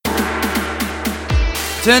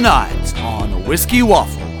Tonight on Whiskey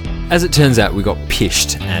Waffle. As it turns out, we got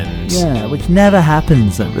pished and... Yeah, which never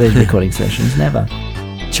happens at these recording sessions, never.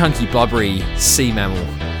 Chunky, blubbery sea mammal.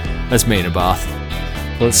 That's me in a bath.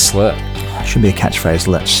 Let's slurp. Should be a catchphrase,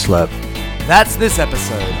 let's slurp. That's this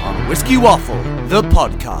episode on Whiskey Waffle, the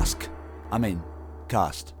podcast.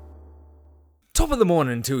 Cast. Top of the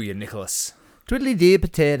morning to you, Nicholas. Twiddly dear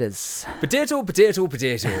potatoes. Potato, potato,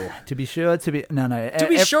 potato. To be sure, To be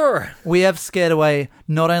sure. We have scared away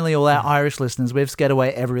not only all our Irish listeners, we've scared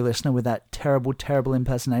away every listener with that terrible, terrible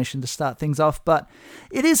impersonation to start things off. But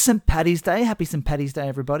it is St. Paddy's Day. Happy St. Paddy's Day,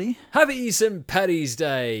 everybody. Happy St. Paddy's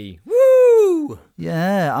Day. Woo!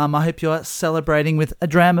 Yeah, I hope you're celebrating with a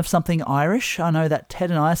dram of something Irish. I know that Ted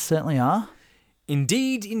and I certainly are.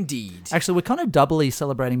 Indeed, indeed. Actually, we're kind of doubly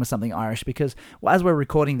celebrating with something Irish because as we're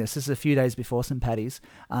recording this is a few days before St. Paddy's,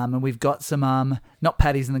 and we've got some, not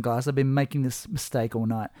patties in the glass. I've been making this mistake all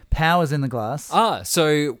night. Powers in the glass.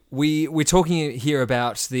 So we're talking here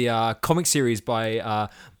about the comic series by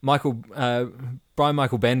Brian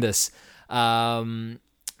Michael Bendis.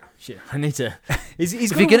 Shit, I need to...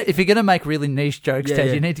 If you're gonna make really niche jokes,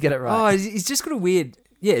 Ted, you need to get it right. Oh, he's just got a weird...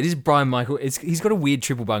 Yeah, it is Brian Michael. He's got a weird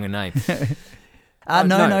triple bunger name.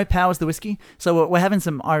 No, Powers the whiskey. So we're having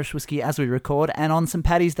some Irish whiskey as we record, and on St.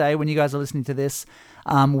 Paddy's Day, when you guys are listening to this,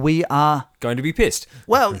 we are... going to be pissed.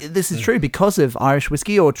 Well, this is true because of Irish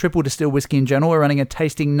whiskey or triple distilled whiskey in general. We're running a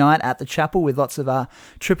tasting night at the chapel with lots of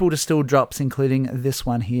triple distilled drops, including this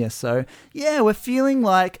one here. So, yeah, we're feeling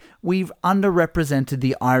like we've underrepresented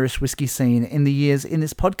the Irish whiskey scene in the years in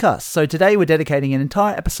this podcast. So today we're dedicating an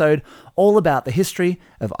entire episode all about the history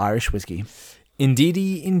of Irish whiskey.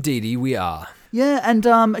 Indeedy, we are. Yeah, and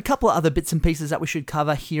a couple of other bits and pieces that we should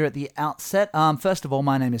cover here at the outset. First of all,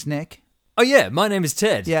 my name is Nick. Oh yeah, my name is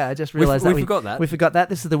Ted. Yeah, I just realised we forgot that. We forgot that.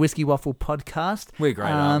 This is the Whiskey Waffle podcast. We're great,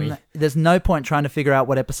 aren't we? There's no point trying to figure out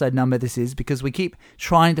what episode number this is because we keep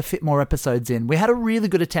trying to fit more episodes in. We had a really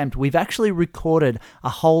good attempt. We've actually recorded a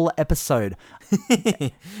whole episode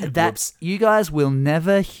that you guys will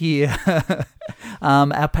never hear.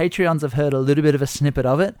 Our Patreons have heard a little bit of a snippet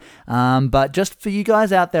of it, but just for you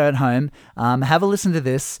guys out there at home, have a listen to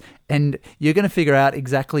this and you're going to figure out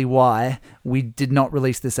exactly why we did not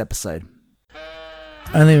release this episide.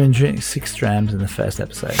 Only been drinking 6 drams in the first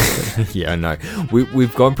episode. Yeah, I know.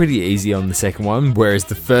 We've gone pretty easy on the second one, whereas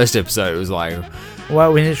the first episode was like...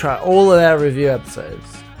 Well, we need to try all of our review episodes.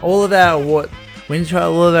 We need to try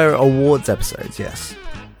all of our awards episodes, yes.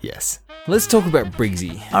 Yes. Let's talk about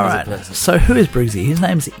Briggsy. All right. So who is Briggsy? His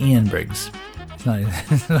name's Ian Briggs. No,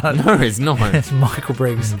 it's not. It's Michael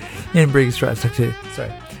Briggs. Ian Briggs tries to talk to you.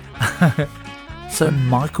 Sorry. So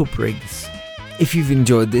Michael Briggs. If you've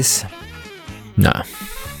enjoyed this... No.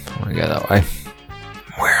 I want to go that way.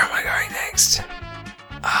 Where am I going next?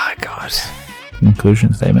 God.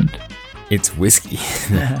 Conclusion statement. It's whiskey.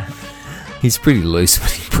 He's pretty loose when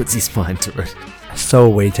he puts his mind to it. So are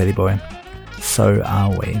we, Teddy boy. So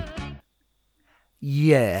are we.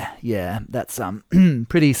 Yeah. That's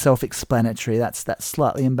pretty self-explanatory. That's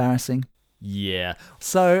slightly embarrassing. Yeah.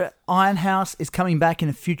 So Ironhouse is coming back in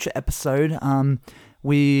a future episode.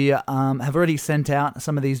 We have already sent out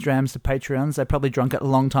some of these drams to Patreons. They probably drunk it a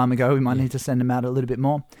long time ago. We might need to send them out a little bit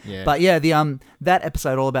more. Yeah. But yeah, that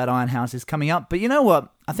episode all about Ironhouse is coming up. But you know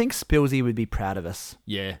what? I think Spilsy would be proud of us.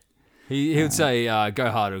 Yeah. He would say, go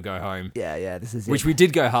hard or go home. Yeah, this is it. Which we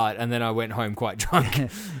did go hard, and then I went home quite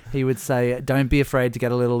drunk. He would say, don't be afraid to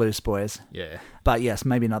get a little loose, boys. Yeah. But yes,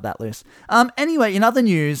 maybe not that loose. Anyway, in other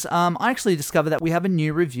news, I actually discovered that we have a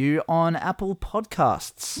new review on Apple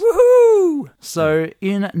Podcasts. Woohoo! So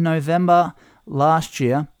in November last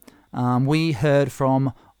year, we heard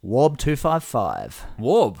from Wob255.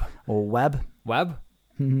 Wob? Or Wab. Wab?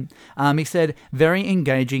 He said, very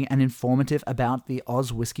engaging and informative about the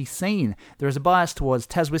Oz whiskey scene. There is a bias towards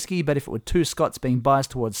Tas whiskey, but if it were two Scots being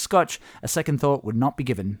biased towards Scotch, a second thought would not be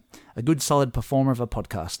given. A good solid performer of a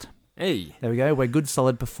podcast. Hey. There we go. We're good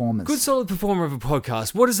solid performers. Good solid performer of a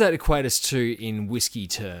podcast. What does that equate us to in whiskey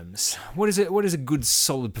terms? What is it? What is a good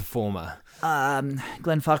solid performer?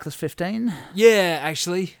 Glenfarclas 15. Yeah,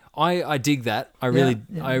 actually. I dig that. I really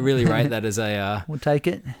rate that as a... We'll take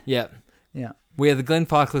it. Yeah. Yeah. We are the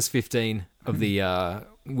Glenfarclas 15 of the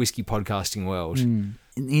whiskey podcasting world.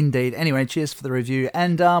 Indeed. Anyway, cheers for the review.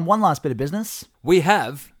 And one last bit of business. We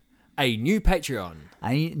have a new Patreon.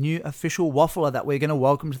 A new official waffler that we're going to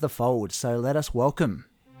welcome to the fold. So let us welcome.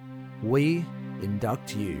 We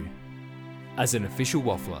induct you. As an official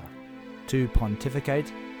waffler. To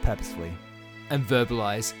pontificate purposefully. And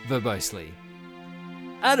verbalise verbosely.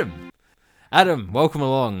 Adam, welcome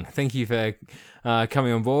along. Thank you for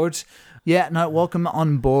coming on board. Yeah, no, welcome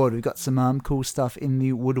on board. We've got some cool stuff in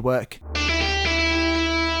the woodwork.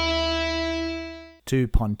 To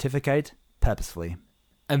pontificate purposefully.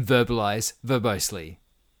 And verbalize verbosely.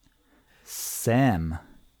 Sam.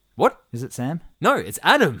 What? Is it Sam? No, it's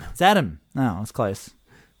Adam. It's Adam. Oh, that's close.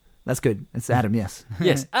 That's good. It's Adam, yes.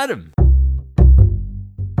 Yes, Adam.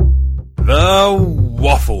 The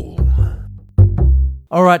Waffle.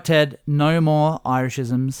 All right, Ted, no more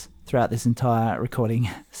Irishisms throughout this entire recording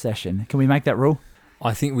session. Can we make that rule?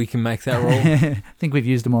 I think we can make that rule. I think we've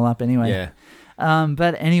used them all up anyway. Yeah.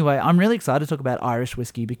 But anyway, I'm really excited to talk about Irish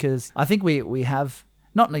whiskey because I think we have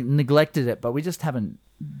not neglected it, but we just haven't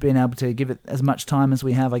been able to give it as much time as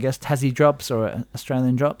we have, I guess, Tassie drops or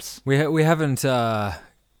Australian drops. We haven't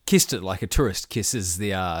kissed it like a tourist kisses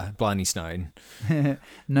the Blarney Stone.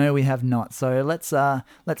 No, we have not. So let's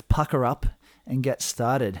pucker up and get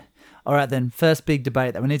started. All right, then. First big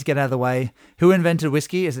debate that we need to get out of the way. Who invented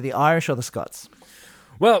whiskey? Is it the Irish or the Scots?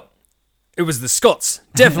 Well, it was the Scots.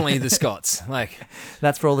 Definitely the Scots.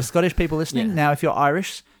 That's for all the Scottish people listening. Yeah. Now, if you're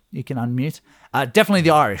Irish, you can unmute. Definitely the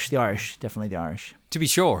Irish. Definitely the Irish. To be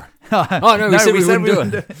sure. Oh, no, we said we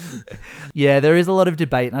wouldn't do it. Yeah, there is a lot of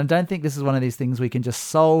debate, and I don't think this is one of these things we can just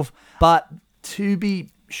solve. But to be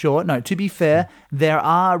fair, there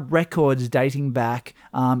are records dating back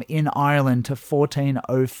in Ireland to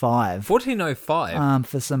 1405. 1405?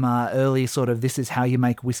 For some early sort of this is how you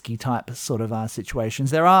make whiskey type sort of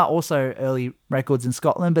situations. There are also early records in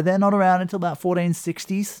Scotland, but they're not around until about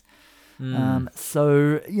 1460s.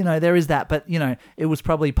 So, there is that. But, it was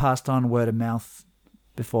probably passed on word of mouth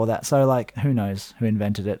before that. So, who knows who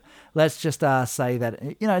invented it? Let's just say that,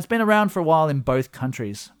 it's been around for a while in both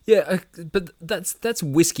countries. Yeah, but that's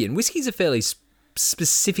whiskey. And whiskey's a fairly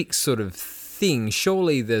specific sort of thing.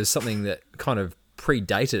 Surely there's something that kind of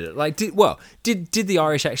predated it. Did the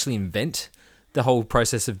Irish actually invent the whole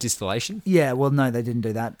process of distillation? Yeah, well, no, they didn't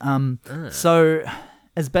do that. So,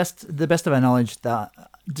 the best of our knowledge, the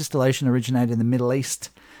distillation originated in the Middle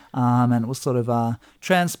East, and it was sort of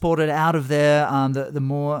transported out of there. The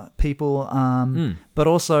more people, but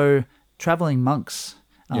also traveling monks,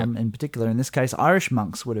 in particular. In this case, Irish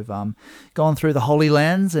monks would have gone through the Holy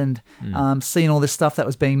Lands and seen all this stuff that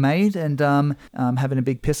was being made and having a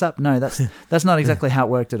big piss up. No, that's not exactly how it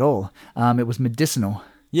worked at all. It was medicinal.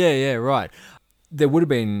 Yeah, right. There would have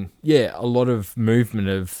been, a lot of movement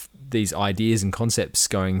of these ideas and concepts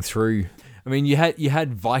going through. I mean, you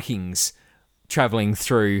had Vikings traveling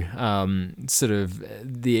through sort of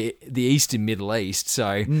the Eastern Middle East.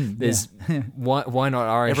 So there's why not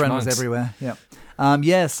Irish Everyone monks? was everywhere.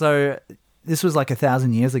 Yeah. So this was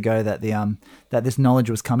 1,000 years ago that that this knowledge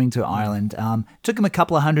was coming to Ireland. Took them a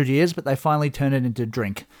couple of hundred years, but they finally turned it into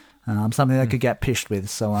drink. Something they could get pished with.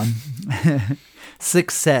 So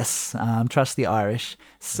success. Trust the Irish.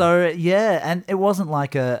 So and it wasn't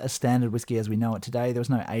like a standard whiskey as we know it today. There was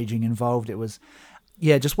no aging involved. It was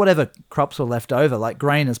just whatever crops were left over, like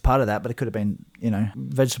grain as part of that, but it could have been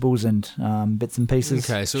vegetables and bits and pieces.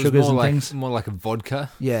 Okay, so sugars it was things. more like a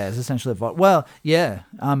vodka. Yeah, it's essentially a vodka. Well, yeah,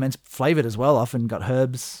 it's flavored as well. Often got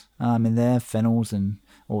herbs in there, fennels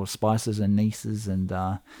or spices and anise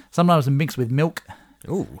and sometimes mixed with milk.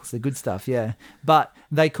 Ooh. It's the good stuff, yeah. But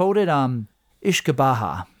they called it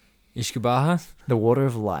Ishkabaha. Ishkabaha? The water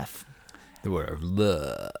of life. The water of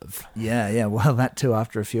love. Yeah, well, that too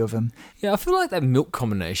after a few of them. Yeah, I feel like that milk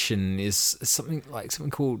combination is something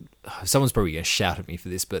called... someone's probably going to shout at me for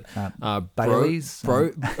this, but... Bailey's?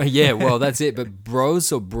 Yeah, well, that's it, but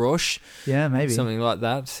bros or brosh? Yeah, maybe. Something like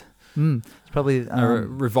that. It's probably... a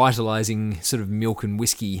revitalising sort of milk and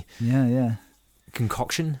whiskey... Yeah.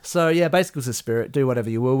 Concoction. So yeah, basically it's a spirit. Do whatever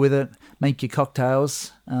you will with it. Make your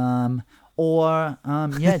cocktails, or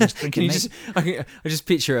just drink it. I just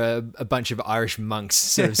picture a bunch of Irish monks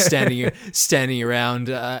sort of standing around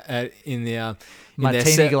in the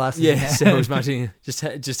martini glasses. Yeah, so martini,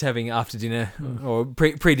 just having after dinner or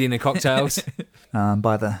pre-dinner cocktails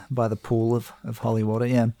by the pool of holy water.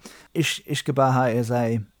 Yeah, Ishkabaha is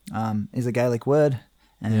a Gaelic word.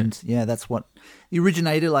 And that's what the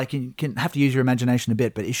originator. You can have to use your imagination a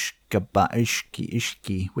bit, but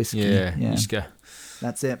ishki whiskey. Yeah, ishka.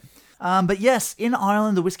 That's it. But yes, in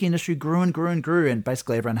Ireland, the whiskey industry grew and grew and grew, and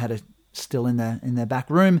basically everyone had a still in their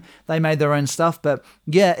back room. They made their own stuff, but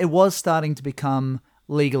it was starting to become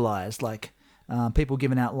legalized. People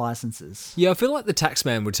giving out licenses. Yeah, I feel like the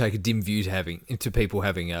taxman would take a dim view to people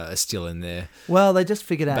having a still in their. Well, they just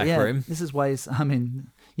figured out. Room. This is ways.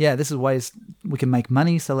 This is ways we can make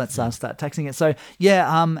money, so let's start taxing it. So,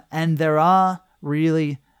 and there are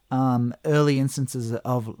really early instances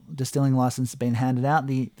of distilling license being handed out.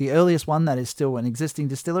 The earliest one that is still an existing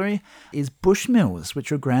distillery is Bushmills,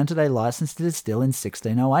 which were granted a license to distill in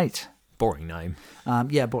 1608. Boring name.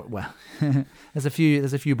 Well, there's a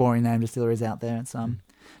few boring name distilleries out there. It's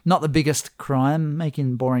not the biggest crime.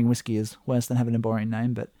 Making boring whiskey is worse than having a boring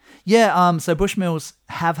name. But yeah, so Bushmills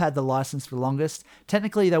have had the license for the longest.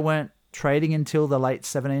 Technically, they weren't trading until the late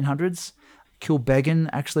 1700s. Kilbeggan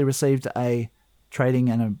actually received a trading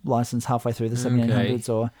and a license halfway through the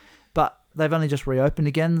 1700s, but they've only just reopened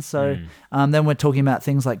again. So then we're talking about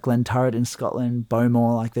things like Glenturret in Scotland,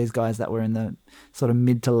 Bowmore, like these guys that were in the sort of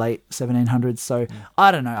mid to late 1700s. So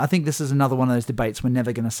I don't know. I think this is another one of those debates we're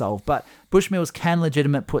never going to solve. But Bushmills can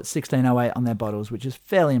legitimate put 1608 on their bottles, which is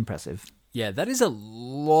fairly impressive. Yeah, that is a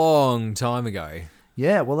long time ago.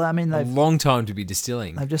 Yeah, well, I mean, a long time to be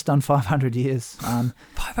distilling. They've just done 500 years.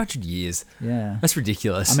 500 years? Yeah. That's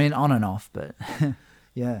ridiculous. I mean, on and off, but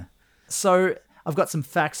yeah. So I've got some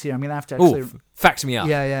facts here. I'm going to have to actually... fact me up.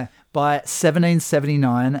 Yeah. By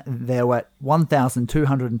 1779, there were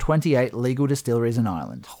 1,228 legal distilleries in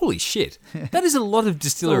Ireland. Holy shit. That is a lot of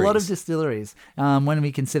distilleries. A lot of distilleries. When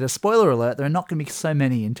we consider, spoiler alert, there are not going to be so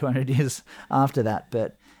many in 200 years after that.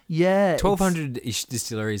 But yeah... 1,200-ish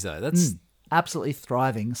distilleries, though. That's... absolutely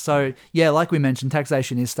thriving. So, yeah, like we mentioned,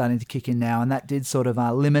 taxation is starting to kick in now, and that did sort of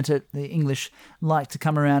limit it. The English like to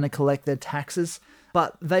come around and collect their taxes,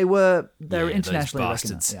 but they were internationally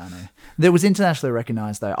recognised. Yeah, I know. There was internationally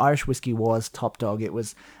recognised, though. Irish whiskey was top dog. It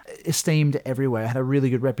was esteemed everywhere, had a really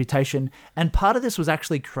good reputation, and part of this was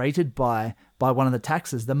actually created by one of the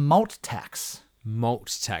taxes, the malt tax.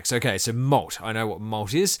 Malt tax. Okay, so malt. I know what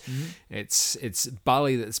malt is. It's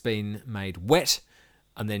barley that's been made wet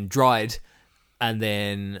and then dried and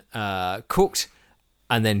then cooked,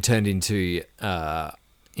 and then turned into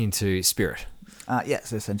spirit.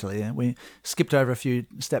 Yes, essentially. Yeah. We skipped over a few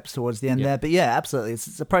steps towards the end there, but yeah, absolutely.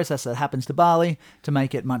 It's a process that happens to barley to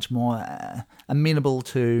make it much more amenable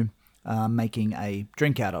to making a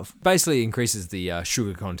drink out of. Basically increases the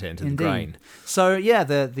sugar content of the grain. So yeah,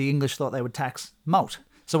 the English thought they would tax malt.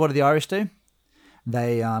 So what did the Irish do?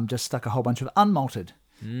 They just stuck a whole bunch of unmalted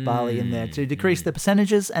barley in there to decrease the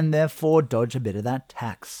percentages and therefore dodge a bit of that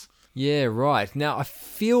tax. Yeah, right. Now, I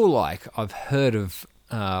feel like I've heard of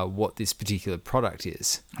what this particular product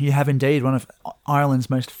is. You have indeed, one of Ireland's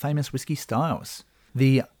most famous whiskey styles,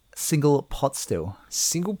 the single pot still.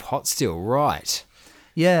 Single pot still, right.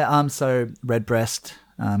 Yeah, so Redbreast,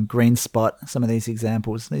 Green Spot, some of these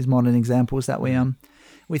examples, these modern examples that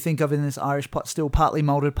we think of in this Irish pot still, partly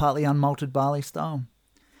malted, partly unmalted barley style.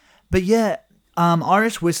 But yeah,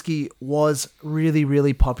 Irish whiskey was really,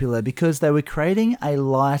 really popular because they were creating a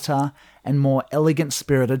lighter and more elegant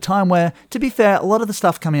spirit at a time where, to be fair, a lot of the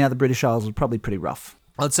stuff coming out of the British Isles was probably pretty rough.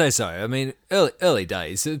 I'd say so. I mean, early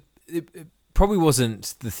days, it probably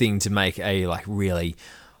wasn't the thing to make a like really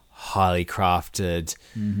highly crafted,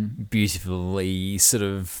 beautifully sort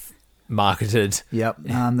of marketed. Yep.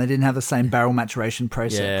 They didn't have the same barrel maturation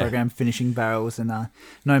program, finishing barrels, and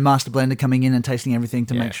no master blender coming in and tasting everything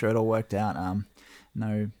to make sure it all worked out.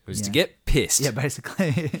 It was to get pissed. Yeah,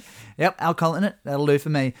 basically. Yep, alcohol in it, that'll do for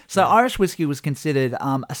me. So Irish whiskey was considered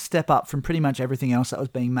a step up from pretty much everything else that was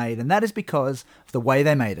being made, and that is because of the way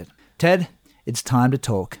they made it. Ted, it's time to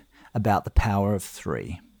talk about the power of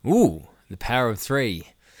three. Ooh, the power of three.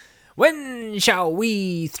 When shall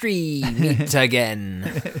we three meet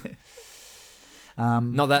again?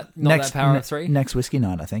 Not that power of three? Next whiskey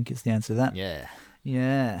night, I think, is the answer to that. Yeah.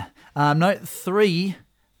 Yeah. No, 3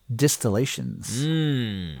 distillations.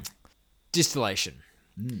 Distillation.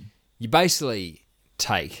 You basically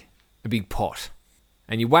take a big pot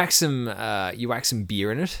and you whack some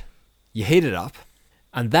beer in it, you heat it up,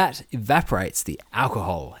 and that evaporates the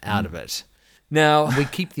alcohol out of it. Now we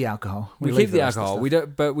keep the alcohol. We keep the alcohol. We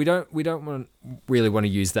don't really want to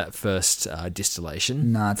use that first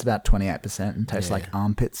distillation. No, it's about 28% and tastes like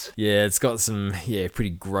armpits. Yeah, it's got some pretty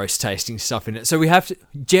gross tasting stuff in it. So we have to.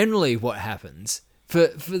 Generally, what happens for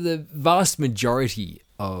the vast majority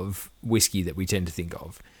of whiskey that we tend to think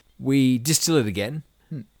of, we distill it again.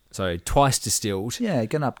 So twice distilled. Yeah,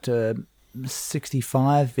 getting up to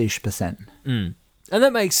 65-ish%. And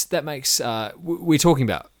that makes we're talking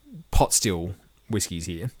about pot still whiskies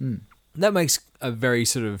here. That makes a very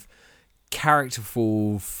sort of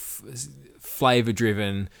characterful,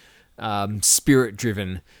 flavour-driven,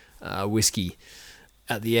 spirit-driven whiskey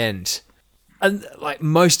at the end. And like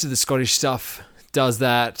most of the Scottish stuff does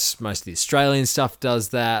that, most of the Australian stuff does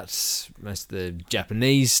that, most of the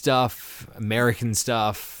Japanese stuff, American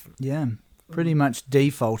stuff. Yeah, pretty much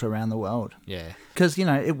default around the world. Yeah. Because,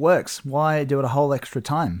 it works. Why do it a whole extra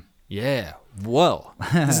time? Yeah. Well,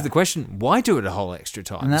 this is the question. Why do it a whole extra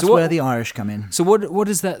time? And that's where the Irish come in. So what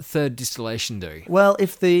does that third distillation do? Well,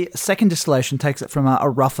 if the second distillation takes it from a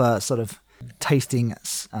rougher sort of tasting,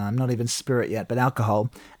 not even spirit yet, but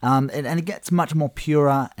alcohol, and it gets much more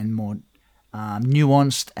purer and more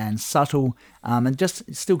nuanced and subtle, and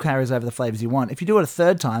just still carries over the flavors you want. If you do it a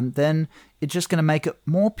third time, then it's just going to make it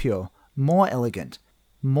more pure, more elegant,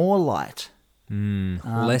 more light.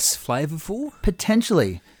 Less flavorful?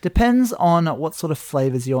 Potentially. Depends on what sort of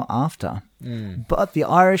flavors you're after. But the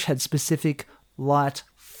Irish had specific light,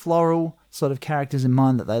 floral sort of characters in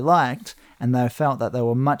mind that they liked, and they felt that they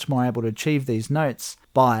were much more able to achieve these notes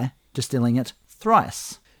by distilling it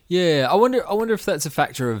thrice. Yeah, I wonder if that's a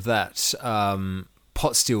factor of that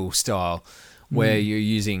pot still style where you're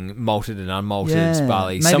using malted and unmalted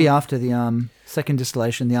barley. Maybe after the second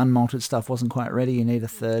distillation, the unmalted stuff wasn't quite ready. You need a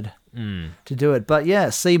third to do it. But yeah,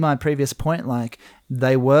 see my previous point, like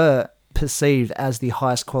they were perceived as the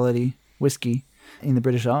highest quality whiskey in the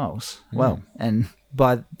British Isles. Well, and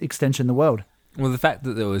by extension, the world. Well, the fact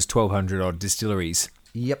that there was 1,200 odd distilleries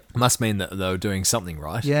must mean that they were doing something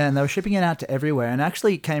right. Yeah, and they were shipping it out to everywhere. And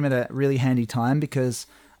actually it came at a really handy time because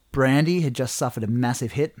brandy had just suffered a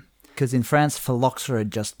massive hit. Because in France, phylloxera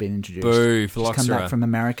had just been introduced. Boo, Just phylloxera. come back from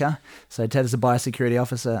America. So Ted, as a biosecurity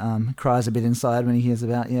officer, cries a bit inside when he hears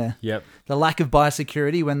about, the lack of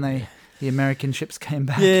biosecurity when the American ships came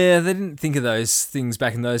back. Yeah, they didn't think of those things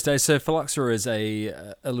back in those days. So phylloxera is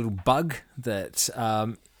a little bug that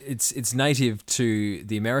it's native to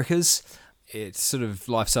the Americas. Its sort of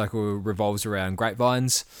life cycle revolves around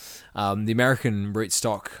grapevines. The American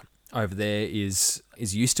rootstock over there is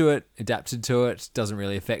used to it, adapted to it, doesn't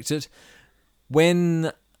really affect it.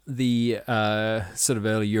 When the sort of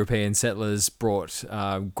early European settlers brought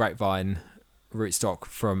grapevine rootstock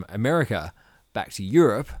from America back to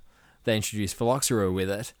Europe, they introduced phylloxera with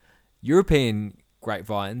it. European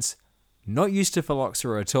grapevines, not used to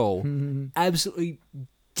phylloxera at all, absolutely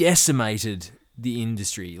decimated the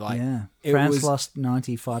industry. France lost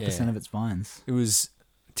 95% of its vines. It was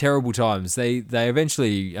terrible times. They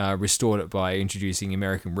eventually restored it by introducing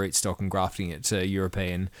American rootstock and grafting it to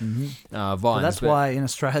European vines. Well, that's why in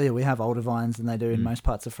Australia we have older vines than they do in most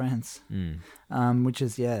parts of France, which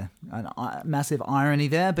is, a massive irony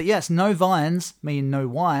there. But yes, no vines mean no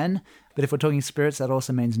wine, but if we're talking spirits, that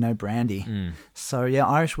also means no brandy. So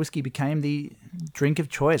Irish whiskey became the drink of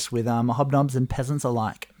choice with hobnobs and peasants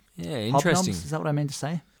alike. Yeah, interesting. Hobnobs, is that what I mean to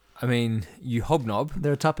say? I mean, you hobnob.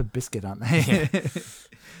 They're a type of biscuit, aren't they?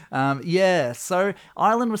 So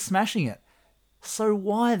Ireland was smashing it. So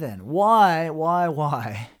why then?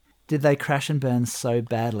 Why did they crash and burn so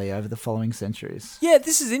badly over the following centuries? Yeah,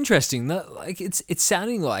 this is interesting. It's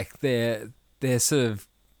sounding like they're sort of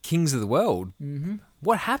kings of the world.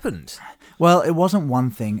 What happened? Well, it wasn't one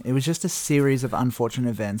thing. It was just a series of unfortunate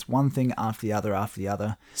events, one thing after the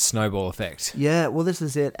other. Snowball effect. Yeah, well, this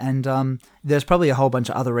is it. And there's probably a whole bunch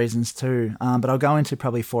of other reasons too, but I'll go into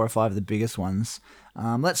probably 4 or 5 of the biggest ones.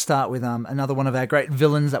 Let's start with another one of our great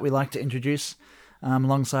villains that we like to introduce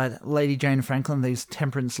alongside Lady Jane Franklin, these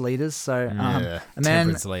temperance leaders. So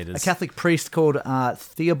temperance leaders. A Catholic priest called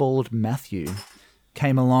Theobald Matthew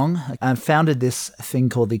came along and founded this thing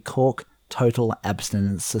called the Cork Total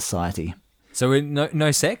Abstinence Society. So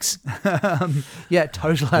no sex? Yeah,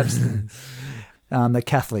 total abstinence. They're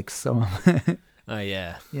Catholics. So oh,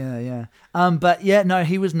 yeah. Yeah. But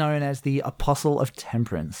he was known as the Apostle of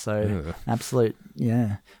Temperance. So absolute,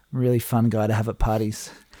 really fun guy to have at parties.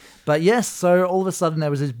 But yes, so all of a sudden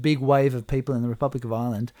there was this big wave of people in the Republic of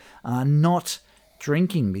Ireland not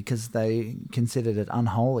drinking because they considered it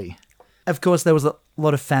unholy. Of course, there was a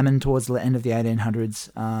lot of famine towards the end of the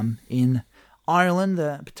 1800s in Ireland.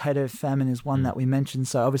 The potato famine is one that we mentioned,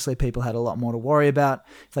 so obviously people had a lot more to worry about.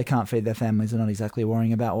 If they can't feed their families, they're not exactly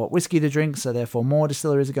worrying about what whiskey to drink, so therefore more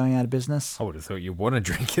distilleries are going out of business. I would have thought you'd want to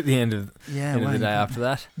drink at the end of the day after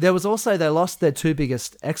that. There was also, they lost their 2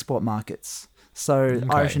 biggest export markets. So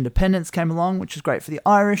Irish independence came along, which is great for the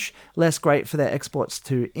Irish, less great for their exports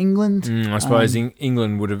to England. I suppose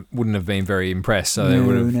England wouldn't have been very impressed, so they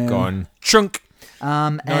would have gone chunk.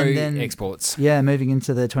 And then exports. Yeah, moving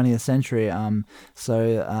into the 20th century.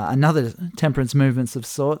 Another temperance movements of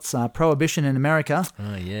sorts, Prohibition in America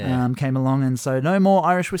came along, and so no more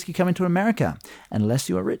Irish whiskey coming to America unless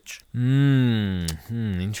you are rich.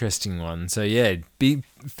 Interesting one. So be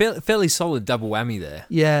fairly solid double whammy there.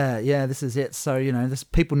 Yeah, this is it. So, there's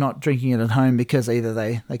people not drinking it at home because either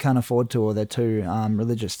they can't afford to or they're too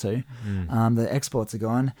religious to. The exports are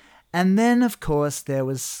gone. And then, of course, there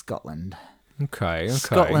was Scotland. Okay.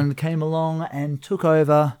 Scotland came along and took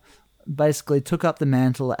over basically took up the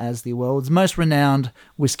mantle as the world's most renowned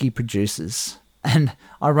whiskey producers. And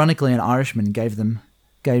ironically, an Irishman gave them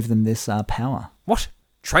this power. What?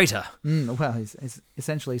 Traitor. Well, he's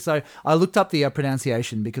essentially. So I looked up the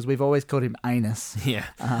pronunciation because we've always called him Anus.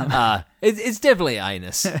 Yeah. It's definitely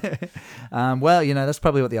Anus. Well, that's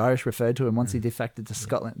probably what the Irish referred to him once he defected to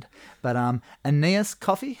Scotland. But Aeneas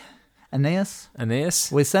Coffey? Aeneas?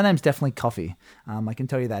 Aeneas? Well, his surname's definitely Coffey. I can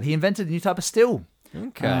tell you that. He invented a new type of still.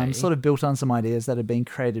 Okay. Sort of built on some ideas that had been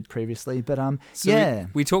created previously. But so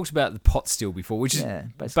we talked about the pot still before, which is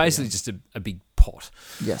basically just a big pot.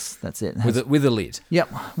 Yes, that's it. With a lid. Yep,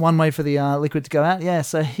 one way for the liquid to go out. Yeah,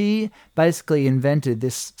 so he basically invented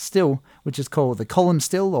this still, which is called the column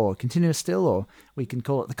still or continuous still, or we can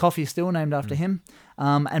call it the coffee still, named after him.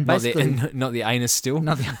 And basically, not the anus still.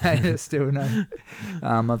 Not the anus still, no.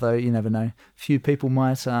 Although you never know, few people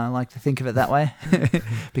might like to think of it that way,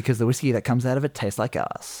 because the whiskey that comes out of it tastes like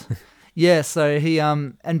ours. Yeah, so he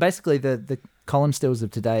and basically the column stills of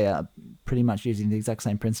today are pretty much using the exact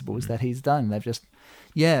same principles that he's done. They've just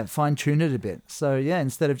fine-tuned it a bit. So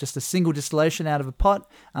instead of just a single distillation out of a pot,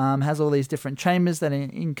 has all these different chambers that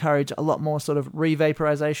encourage a lot more sort of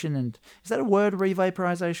revaporization. And is that a word,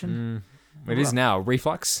 revaporization? It is now.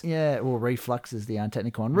 Reflux? Yeah, well, reflux is the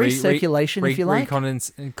technical one. Recirculation, if you like.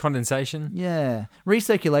 Condensation? Yeah,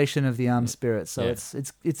 recirculation of the spirit. So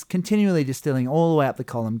it's continually distilling all the way up the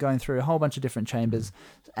column, going through a whole bunch of different chambers.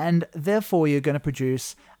 And therefore, you're going to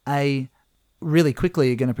produce really quickly,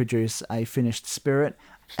 you're going to produce a finished spirit.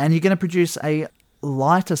 And you're going to produce a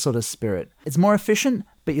lighter sort of spirit. It's more efficient,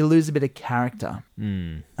 but you lose a bit of character.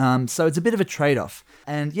 So it's a bit of a trade-off.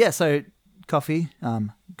 And so Coffee,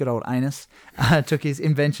 good old Anus, took his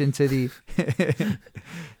invention to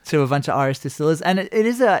to a bunch of Irish distillers, and it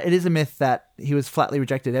is a myth that he was flatly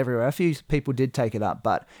rejected everywhere. A few people did take it up,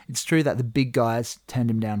 but it's true that the big guys turned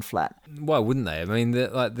him down flat. Why wouldn't they? I mean,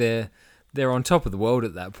 they're on top of the world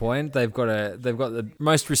at that point. They've got the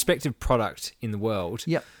most respected product in the world.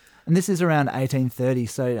 Yep, and this is around 1830,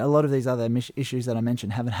 so a lot of these other issues that I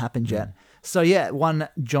mentioned haven't happened yet. So one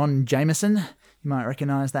John Jameson. You might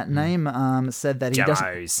recognise that name. Said that he doesn't.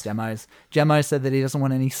 Jamo said that he doesn't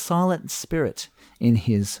want any silent spirit in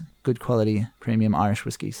his good quality premium Irish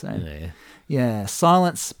whiskey. So,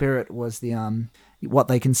 silent spirit was the what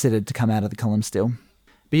they considered to come out of the column still.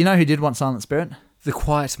 But you know who did want silent spirit? The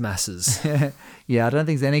quiet masses. I don't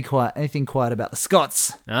think there's anything quiet about the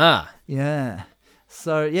Scots. Yeah.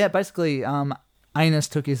 So basically, Anus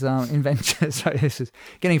took his invention. Sorry, this is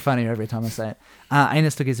getting funnier every time I say it.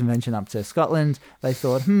 Anus took his invention up to Scotland. They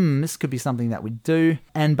thought, this could be something that we do.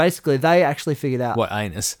 And basically, they actually figured out... What,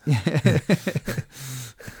 anus?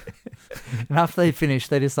 And after they finished,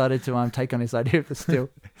 they decided to take on this idea of the still.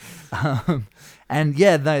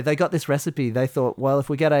 They got this recipe. They thought, well, if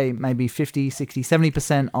we get maybe 50, 60,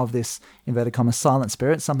 70% of this, inverted commas, silent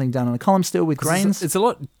spirit, something done on a column still with grains... It's a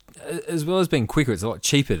lot... As well as being quicker, it's a lot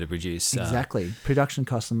cheaper to produce. Exactly. Production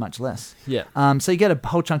costs are much less. Yeah. So you get a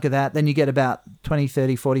whole chunk of that. Then you get about 20,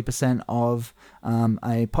 30, 40% of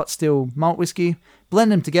a pot still malt whiskey.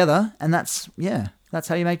 Blend them together, and that's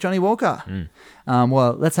how you make Johnny Walker.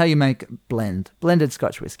 That's how you make blended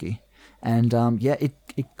Scotch whiskey. And it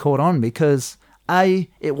caught on because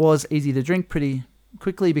it was easy to drink pretty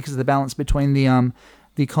quickly because of the balance between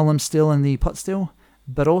the column still and the pot still.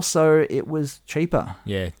 But also, it was cheaper.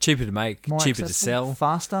 Yeah, cheaper to make, cheaper to sell.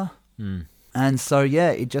 Faster. And so,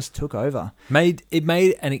 it just took over. It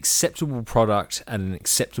made an acceptable product at an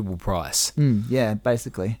acceptable price.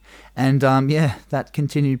 Basically. And, that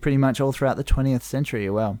continued pretty much all throughout the 20th century.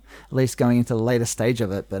 Well, at least going into the later stage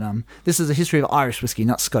of it. But this is a history of Irish whiskey,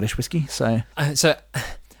 not Scottish whiskey. So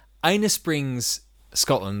Anus brings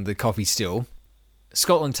Scotland the coffee still.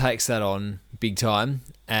 Scotland takes that on big time,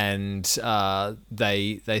 and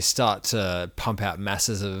they start to pump out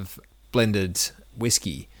masses of blended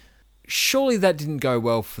whiskey. Surely that didn't go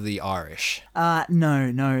well for the Irish.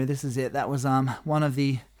 No, this is it. That was one of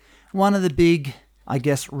the big, I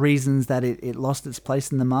guess, reasons that it lost its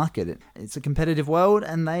place in the market. It's a competitive world,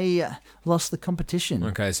 and they lost the competition.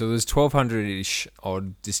 Okay, so there was 1,200-ish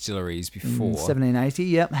odd distilleries before. 1780,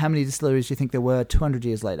 yep. How many distilleries do you think there were 200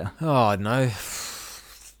 years later? Oh, I don't know.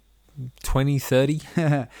 20, 30?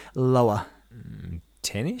 Lower.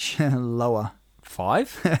 10-ish? Lower.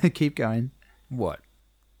 5? Keep going. What?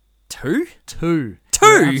 2? 2.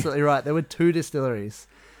 You're absolutely right. There were 2 distilleries.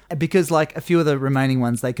 Because a few of the remaining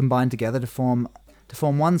ones, they combined together to form to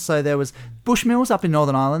form one. So there was Bushmills up in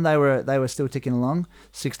Northern Ireland. They were still ticking along,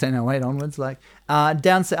 1608 onwards.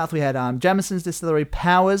 Down south we had Jamison's Distillery,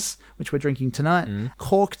 Powers, which we're drinking tonight,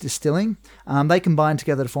 Cork Distilling. They combined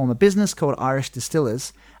together to form a business called Irish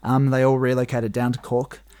Distillers. They all relocated down to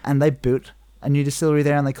Cork, and they built a new distillery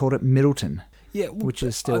there, and they called it Middleton. Yeah, which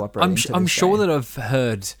is still operating. I'm sure that I've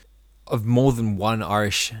heard of more than one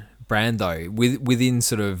Irish brand though, within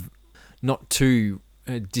sort of not too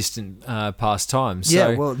distant past times. So.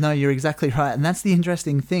 Yeah, well, no, you're exactly right, and that's the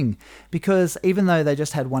interesting thing, because even though they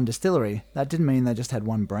just had one distillery, that didn't mean they just had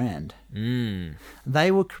one brand.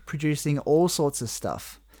 They were producing all sorts of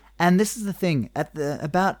stuff, and this is the thing. At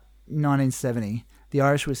about 1970, the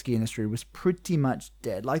Irish whiskey industry was pretty much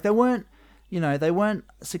dead. Like they weren't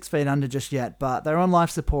 6 feet under just yet, but they were on life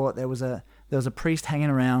support. There was a priest hanging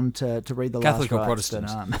around to read the Catholic last or rites.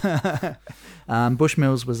 Protestant?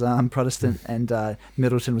 Bushmills was Protestant and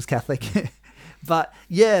Middleton was Catholic. But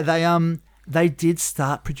yeah, they did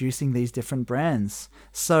start producing these different brands.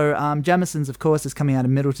 So Jamison's, of course, is coming out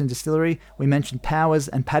of Middleton Distillery. We mentioned Powers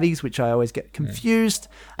and Paddy's, which I always get confused.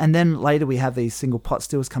 And then later we have these single pot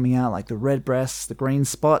stills coming out, like the Red Breasts, the Green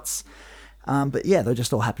Spots. But yeah, they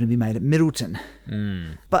just all happen to be made at Middleton.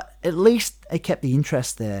 But at least it kept the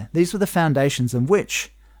interest there. These were the foundations on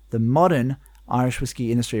which the modern Irish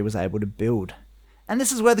whiskey industry was able to build. And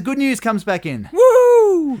this is where the good news comes back in.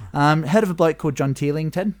 Woo! Heard of a bloke called John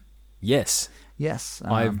Teeling, Ted? Yes. Yes.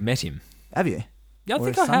 I've met him. Have you? Yeah, I Or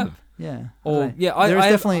think a I son? have. Yeah. Or yeah, there is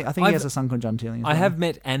definitely. I think he I've- has a son called John Teeling. As I well. have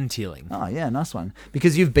met Anne Teeling. Oh yeah, nice one.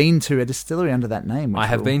 Because you've been to a distillery under that name. Which I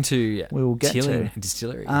have been to we will get Teeling to.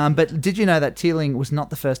 Distillery. But did you know that Teeling was not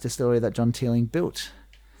the first distillery that John Teeling built?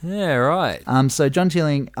 Yeah, right. So John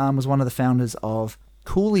Teeling was one of the founders of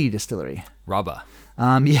Cooley Distillery. Rubber.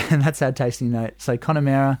 Yeah, and that's our tasting note. So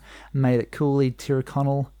Connemara made at Cooley,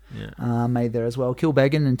 Tyrconnell made there as well.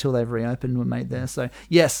 Kilbeggan, until they've reopened, were made there. So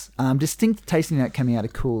yes, distinct tasting note coming out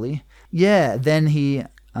of Cooley. Yeah, then he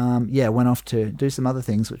went off to do some other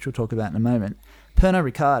things, which we'll talk about in a moment.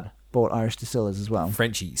 Pernod Ricard bought Irish Distillers as well.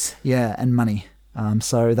 Frenchies. Yeah, and money.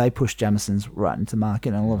 So they pushed Jamison's right into market,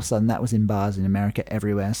 and all of a sudden that was in bars in America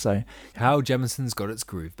everywhere. So how Jamison's got its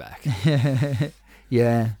groove back.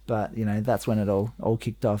 Yeah, but that's when it all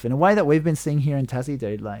kicked off in a way that we've been seeing here in Tassie,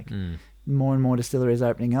 dude. Like more and more distilleries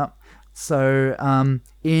opening up. So I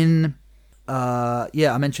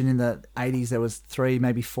mentioned in the 80s there was 3,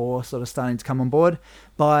 maybe 4 sort of starting to come on board.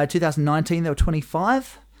 By 2019 there were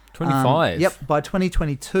 25. 25. Yep. By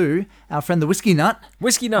 2022, our friend the Whiskey Nut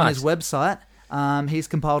on his website, he's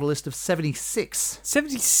compiled a list of 76.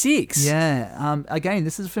 76? Yeah. Again,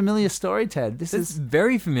 this is a familiar story, Ted. This is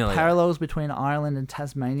very familiar. Parallels between Ireland and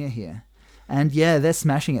Tasmania here. And yeah, they're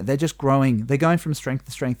smashing it. They're just growing. They're going from strength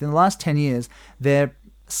to strength. In the last 10 years, their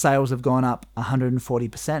sales have gone up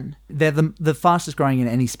 140%. They're the fastest growing in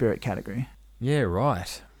any spirit category. Yeah,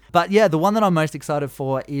 right. But yeah, the one that I'm most excited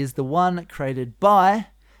for is the one created by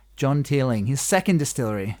John Teeling, his second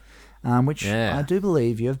distillery, which I do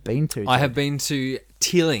believe you have been to. I have been to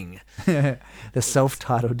Teeling. The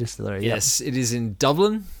self-titled distillery. Yes, It is in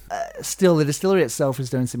Dublin. Still, the distillery itself is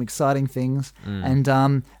doing some exciting things,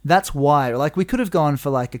 and that's why. Like, we could have gone for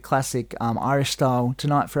like a classic Irish style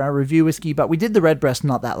tonight for our review whiskey, but we did the Red Breast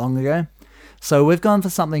not that long ago, so we've gone for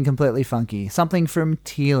something completely funky, something from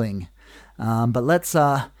Teeling. But let's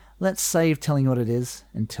save telling what it is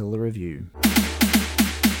until the review.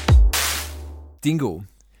 Dingle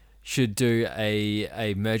should do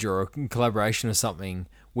a merger or a collaboration or something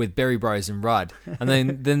with Berry Bros and Rudd, and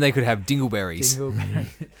then they could have Dingleberries.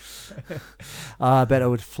 I bet it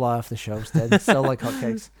would fly off the shelves, Dad. Sell like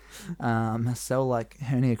hotcakes. Sell like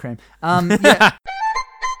hernia cream. Yeah.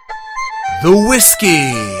 The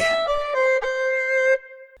whiskey.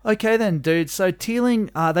 Okay then, dude. So Teeling,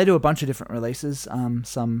 they do a bunch of different releases.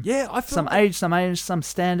 Some aged, some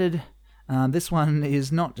standard. This one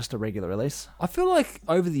is not just a regular release. I feel like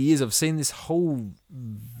over the years I've seen this whole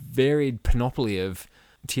varied panoply of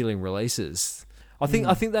Teeling releases. I think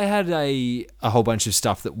they had a whole bunch of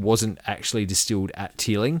stuff that wasn't actually distilled at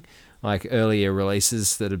Teeling, like earlier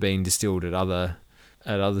releases that had been distilled at other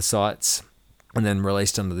sites and then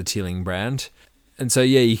released under the Teeling brand. And so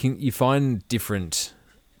yeah, you find different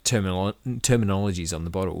terminologies on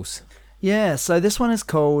the bottles. Yeah, so this one is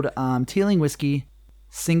called Teeling Whiskey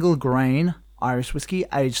Single Grain Irish Whiskey,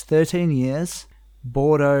 aged 13 years,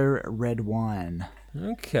 Bordeaux red wine.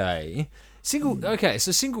 Okay. So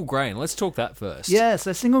single grain. Let's talk that first. Yeah,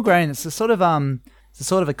 so single grain, it's a sort of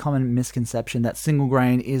a common misconception that single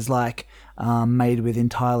grain is like made with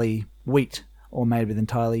entirely wheat or made with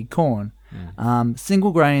entirely corn.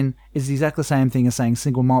 Single grain is the exact same thing as saying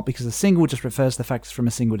single malt because a single just refers to the fact it's from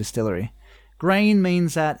a single distillery. Grain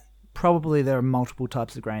means that probably there are multiple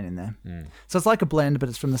types of grain in there. So it's like a blend, but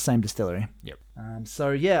it's from the same distillery. Yep.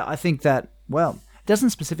 So yeah, I think that, well, it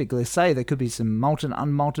doesn't specifically say. There could be some malted,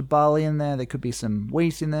 unmalted barley in there. There could be some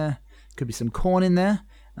wheat in there. Could be some corn in there.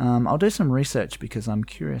 I'll do some research because I'm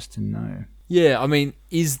curious to know. Yeah, I mean,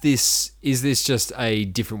 is this just a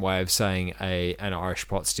different way of saying an Irish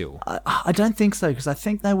pot still? I don't think so, because I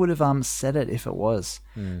think they would have said it if it was.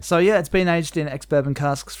 So yeah, it's been aged in ex-bourbon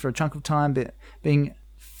casks for a chunk of time, being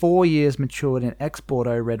 4 years matured in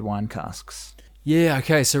ex-Bordeaux red wine casks. Yeah,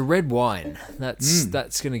 okay, so red wine,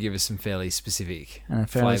 that's going to give us some fairly specific And a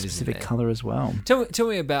fairly flavours specific colour as well. Tell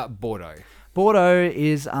me about Bordeaux. Bordeaux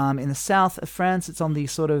is in the south of France. It's on the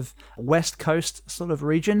sort of west coast sort of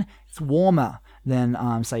region. It's warmer than,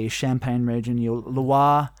 say, your Champagne region, your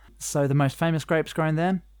Loire. So the most famous grapes grown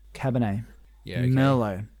there, Cabernet,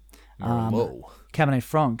 Merlot, Cabernet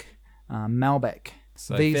Franc, Malbec.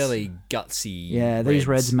 So fairly gutsy. Yeah, these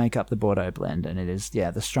reds make up the Bordeaux blend, and it is,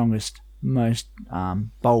 the strongest, most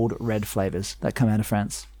bold red flavours that come out of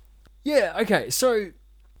France. Yeah, okay, so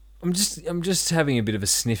I'm just having a bit of a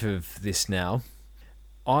sniff of this now.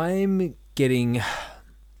 I'm getting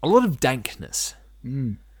a lot of dankness.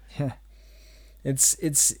 Yeah.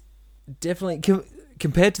 It's definitely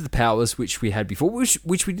compared to the Powers which we had before,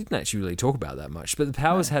 which we didn't actually really talk about that much. But the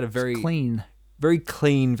Powers had a very clean,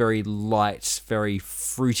 very light, very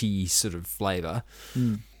fruity sort of flavour.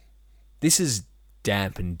 This is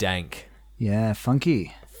damp and dank. Yeah,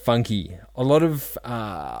 funky. A lot of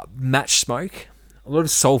match smoke. A lot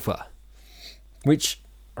of sulphur, which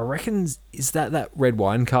I reckon is that red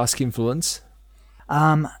wine cask influence?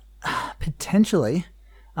 Potentially.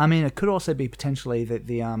 I mean, it could also be potentially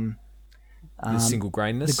the single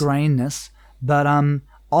grainness. The grainness, but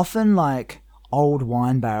often like old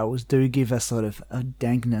wine barrels do give a sort of a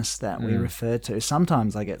dankness that we refer to.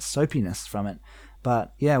 Sometimes I get soapiness from it,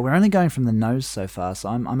 but yeah, we're only going from the nose so far, so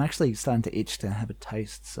I'm actually starting to itch to have a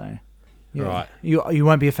taste. So. Yeah. Right. You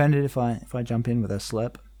won't be offended if I jump in with a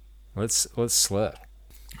slurp. Let's slurp.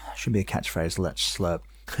 Should be a catchphrase. Let's slurp.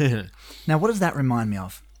 Now, what does that remind me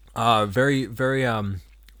of? Very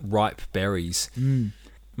ripe berries.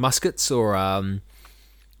 Muskets or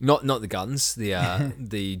not the guns. The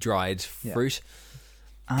the dried fruit.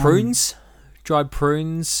 Prunes, dried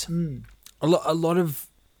prunes. A lot of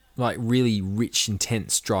like really rich,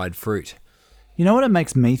 intense dried fruit. You know what it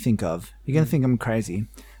makes me think of? You're gonna think I'm crazy.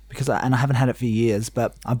 Because I haven't had it for years,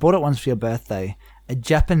 but I bought it once for your birthday. A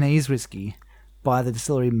Japanese whiskey by the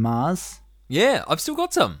distillery Mars. Yeah, I've still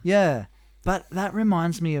got some. Yeah, but that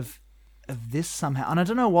reminds me of this somehow, and I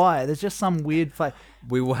don't know why. There's just some weird flavor.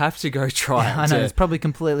 We will have to go try it. I know it's probably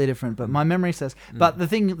completely different, but my memory says. But the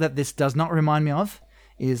thing that this does not remind me of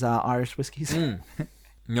is Irish whiskies.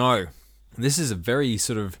 No, this is a very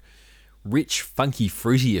sort of rich, funky,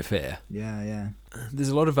 fruity affair. Yeah. There's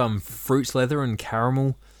a lot of fruit leather and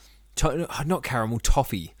caramel. Not caramel,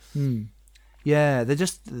 toffee. Yeah,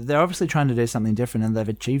 they're obviously trying to do something different, and they've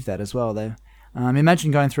achieved that as well. They imagine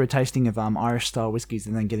going through a tasting of Irish style whiskies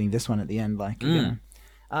and then getting this one at the end. Like,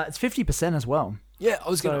 it's 50% as well. Yeah, I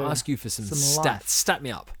was going to ask you for some stats. Stat me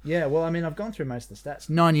up. Yeah, well, I mean, I've gone through most of the stats.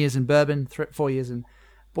 9 years in bourbon, 4 years in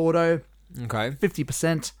Bordeaux. Okay.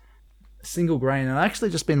 50% single grain, and I've actually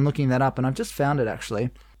just been looking that up, and I've just found it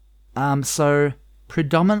actually. So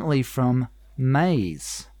predominantly from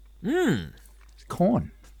maize.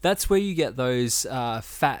 Corn. That's where you get those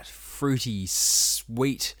fat, fruity,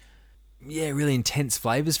 sweet, really intense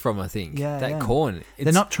flavours from, I think. Yeah, corn.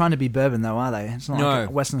 They're not trying to be bourbon though, are they? It's not like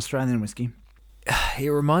a Western Australian whiskey. It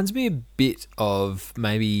reminds me a bit of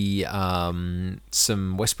maybe some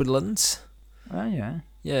Westwoodlands. Oh, yeah.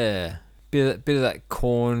 Yeah. Bit of that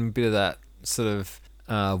corn, bit of that sort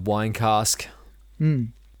of wine cask. Yeah,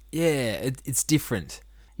 it's different.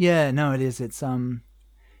 Yeah, no, it is. It's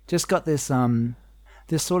just got this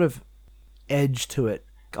sort of edge to it.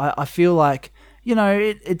 I feel like,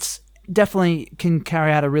 it's definitely can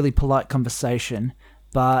carry out a really polite conversation,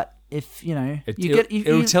 but if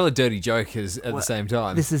it'll tell a dirty joke at the same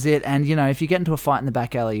time. This is it, and if you get into a fight in the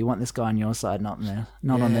back alley, you want this guy on your side, not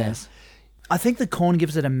on theirs. I think the corn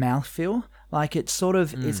gives it a mouthfeel, like it's sort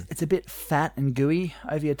of it's a bit fat and gooey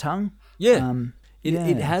over your tongue. Yeah,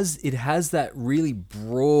 it has that really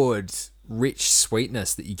broad, rich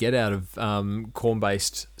sweetness that you get out of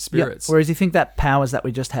corn-based spirits. Whereas you think that Powers that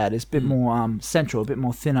we just had is a bit more central, a bit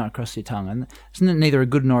more thinner across your tongue, and it's neither a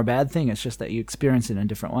good nor a bad thing. It's just that you experience it in a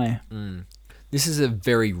different way. This is a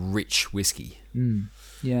very rich whiskey.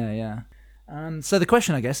 Yeah. So the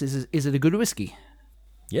question, I guess, is it a good whiskey?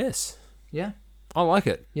 Yes. Yeah. I like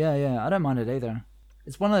it. Yeah. I don't mind it either.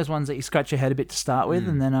 It's one of those ones that you scratch your head a bit to start with,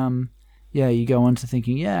 and then you go on to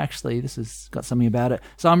thinking, yeah, actually, this has got something about it.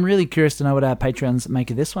 So I'm really curious to know what our Patreons make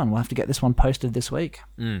of this one. We'll have to get this one posted this week.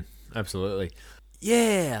 Absolutely.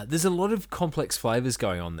 Yeah, there's a lot of complex flavours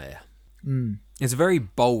going on there. Mm. It's a very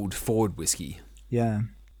bold forward whiskey. Yeah.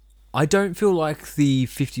 I don't feel like the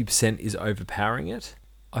 50% is overpowering it.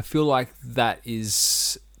 I feel like that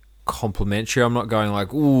is complementary. I'm not going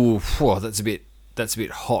like, ooh, whoa, that's a bit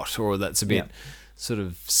hot, or that's a bit sort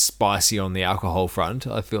of spicy on the alcohol front.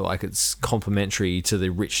 I feel like it's complementary to the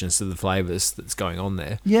richness of the flavours that's going on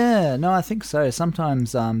there. Yeah, no, I think so.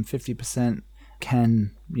 Sometimes 50%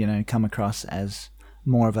 can, come across as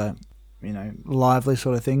more of a, lively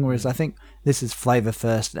sort of thing, whereas I think this is flavour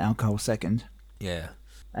first and alcohol second. Yeah.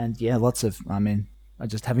 And lots of,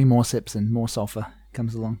 just having more sips and more sulphur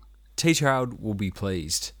comes along. T-Child will be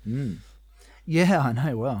pleased. Yeah, I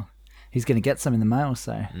know. Well, he's going to get some in the mail,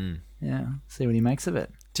 so yeah, see what he makes of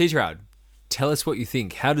it. T-Child, tell us what you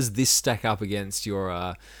think. How does this stack up against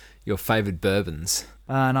your favoured bourbons?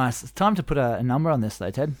 Nice. It's time to put a number on this,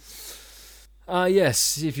 though, Ted.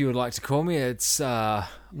 Yes, if you would like to call me, it's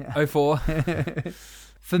 04.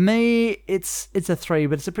 For me, it's a 3,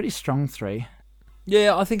 but it's a pretty strong 3.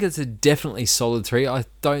 Yeah, I think it's a definitely solid 3. I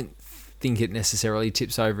don't think it necessarily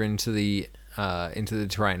tips over into the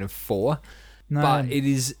terrain of 4. No. But it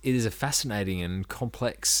is a fascinating and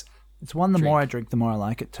complex. It's one. The more I drink, the more I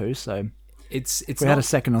like it too. So it's if we had a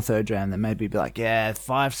second or third round, then maybe be like,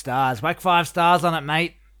 5 stars, whack 5 stars on it,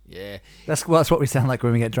 mate. Yeah, that's what we sound like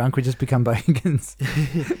when we get drunk. We just become bogans.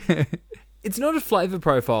 It's not a flavour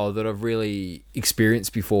profile that I've really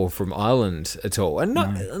experienced before from Ireland at all, and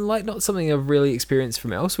not something I've really experienced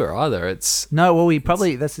from elsewhere either. That's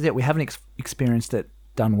it. We haven't experienced it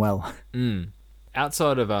done well.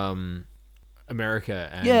 Outside of America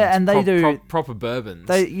and they do proper bourbons.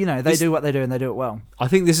 They do what they do and they do it well. I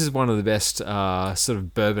think this is one of the best sort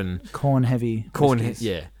of bourbon corn heavy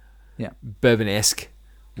bourbon-esque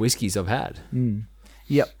whiskies I've had.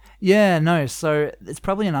 Yep. Yeah, no, so it's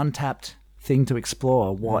probably an untapped thing to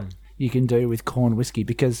explore what you can do with corn whiskey,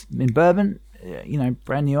 because in bourbon,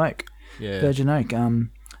 brand new oak, virgin oak,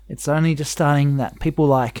 it's only just starting that people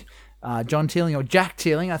like John Teeling, or Jack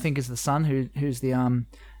Teeling, I think is the son who's the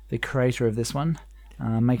creator of this one,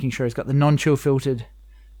 making sure he's got the non-chill filtered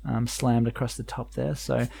slammed across the top there.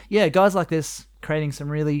 So yeah, guys like this creating some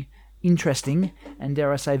really interesting and,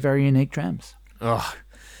 dare I say, very unique drams. Oh,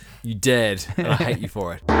 you dared, and I hate you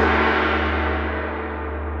for it.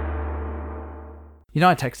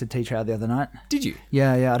 I texted T-Child the other night. Did you?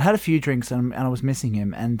 Yeah. I'd had a few drinks and I was missing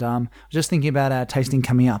him, and just thinking about our tasting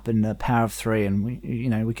coming up and the power of 3, and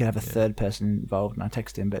we could have a third person involved, and I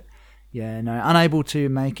texted him, but unable to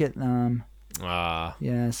make it. Some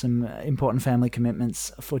important family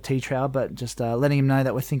commitments for T-Child, but just letting him know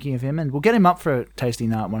that we're thinking of him, and we'll get him up for a tasting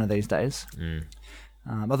night one of these days.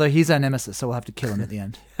 Although he's our nemesis, so we'll have to kill him at the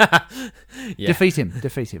end. Defeat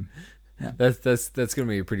him. Yeah. That's going to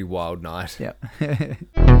be a pretty wild night. Yeah.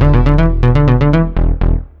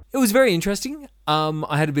 It was very interesting.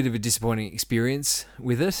 I had a bit of a disappointing experience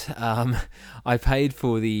with it. I paid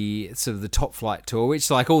for the sort of the top flight tour, which,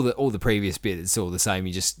 like all the previous bit, it's all the same.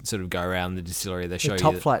 You just sort of go around the distillery. They show you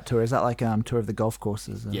top flight tour. Is that like tour of the golf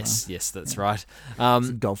courses? Yes, that's right. It's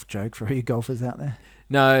a golf joke for all you golfers out there.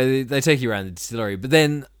 No, they take you around the distillery, but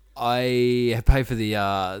then I pay for the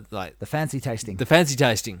the fancy tasting. The fancy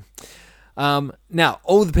tasting. Now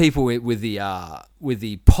all the people with the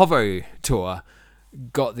Povo tour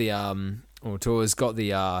got the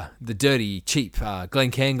the dirty cheap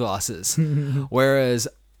Glencairn glasses, whereas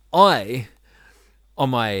I, on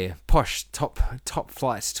my posh top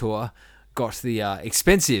flight tour, got the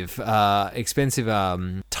expensive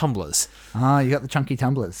tumblers. You got the chunky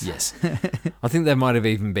tumblers. Yes. I think there might have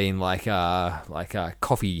even been like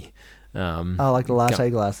coffee. Like the latte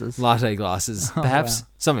glasses. Latte glasses, perhaps. Wow.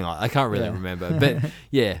 Something like that. I can't really remember. But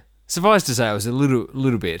yeah, suffice to say, I was a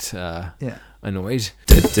little bit annoyed.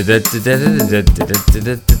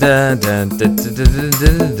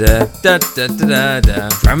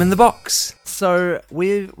 Drum in the box. So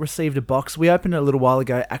we've received a box. We opened it a little while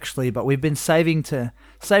ago, actually, but we've been saving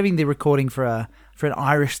the recording for an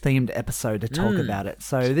Irish-themed episode to talk about it.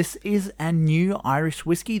 So this is a new Irish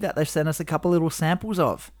whiskey that they've sent us a couple little samples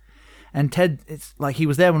of. And Ted, it's like he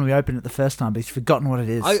was there when we opened it the first time, but he's forgotten what it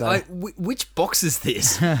is. Which box is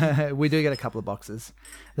this? We do get a couple of boxes.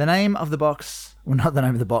 The name of the box, well, not the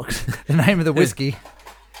name of the box, the name of the whiskey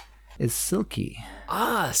is Silky.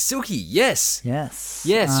 Ah, Silky, yes. Yes.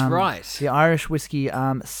 Yes, right. The Irish whiskey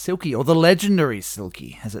Silky, or the legendary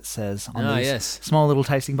Silky, as it says on these small little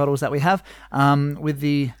tasting bottles that we have, with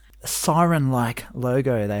the siren-like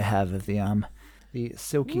logo they have of the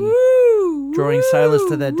Silky drawing sailors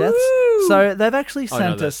to their deaths. So they've actually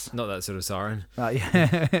sent us... Not that sort of siren.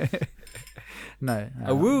 Yeah. No.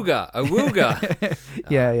 A wooga.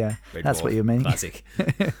 Yeah. That's what you mean. Classic.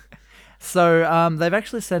 So they've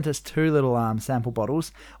actually sent us 2 little sample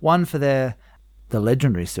bottles, one for the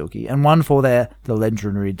legendary Silky and one for the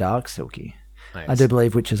legendary dark Silky. Nice. I do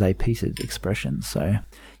believe, which is a peated expression. So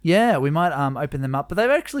yeah, we might open them up. But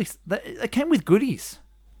they came with goodies.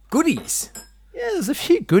 Goodies? Yeah, there's a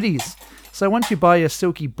few goodies. So once you buy your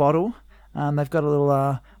Silky bottle, they've got a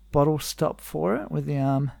little bottle stop for it with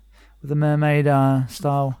the mermaid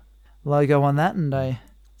style logo on that, and a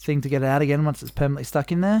thing to get it out again once it's permanently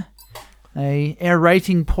stuck in there. A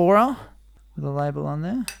aerating pourer with a label on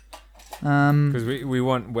there. Because we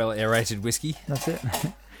want well aerated whiskey. That's it.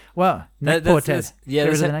 Well, neck pour test. Yeah,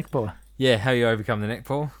 the neck pour. Yeah, how you overcome the neck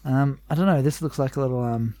pour. I don't know. This looks like a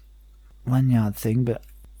little lanyard thing, but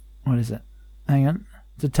what is it? Hang on.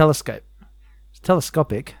 It's a telescope. It's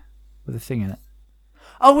telescopic with a thing in it.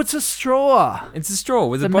 Oh, it's a straw. It's a straw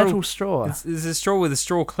with a metal straw. It's a straw with a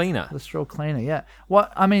straw cleaner. The straw cleaner, yeah.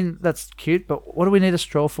 What? I mean, that's cute, but what do we need a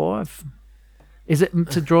straw for? Is it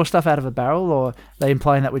to draw stuff out of a barrel, or are they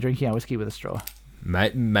implying that we're drinking our whiskey with a straw?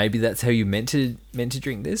 Maybe that's how you meant to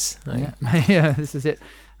drink this. Yeah, yeah, this is it.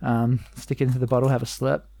 Stick it into the bottle, have a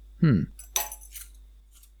slurp.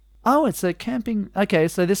 Oh, it's a camping... Okay,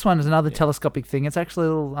 so this one is another telescopic thing. It's actually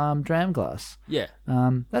a little dram glass. Yeah.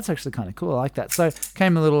 That's actually kind of cool. I like that. So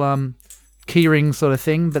came a little key ring sort of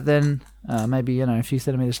thing, but then maybe, a few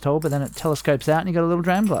centimetres tall, but then it telescopes out and you got a little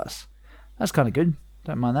dram glass. That's kind of good.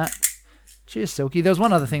 Don't mind that. Cheers, Silky. There was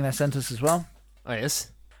one other thing they sent us as well. Oh,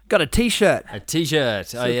 yes. Got a T-shirt. A T-shirt.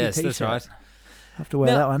 Silky yes, T-shirt. that's right. Have to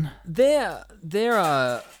wear that one. There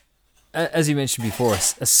are... As you mentioned before,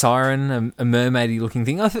 a siren, a mermaidy looking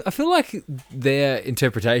thing. I feel like their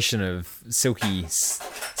interpretation of Silky.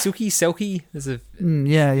 There's a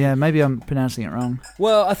yeah. Maybe I'm pronouncing it wrong.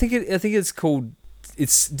 Well, I think it's called. It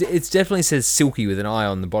definitely says Silky with an I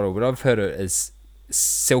on the bottle, but I've heard it as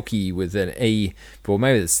Silky with an E. But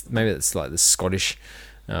maybe it's like the Scottish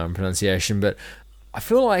pronunciation. But I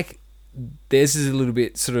feel like theirs is a little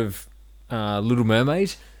bit sort of Little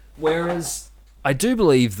Mermaid, whereas. I do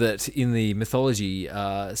believe that in the mythology,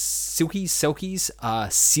 Selkies are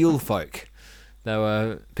seal folk. They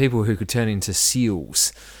were people who could turn into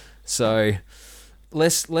seals. So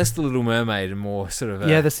less the Little Mermaid and more sort of...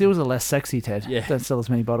 the seals are less sexy, Ted. Yeah. Don't sell as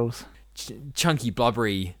many bottles. Chunky,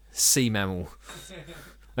 blubbery sea mammal.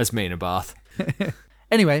 That's me in a bath.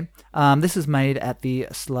 Anyway, this is made at the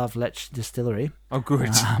Slavlech distillery. Oh, good.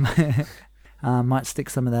 Might stick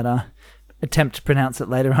some of that... attempt to pronounce it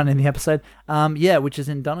later on in the episode. Which is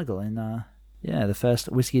in Donegal, in the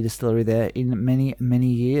first whiskey distillery there in many, many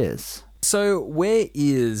years. So where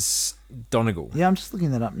is Donegal? Yeah, I'm just looking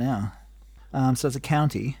that up now. So it's a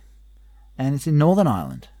county, and it's in Northern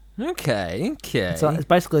Ireland. Okay. So it's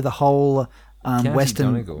basically the whole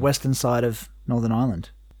Donegal. western side of Northern Ireland.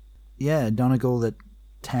 Yeah, Donegal, the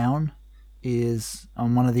town, is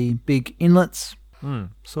on one of the big inlets,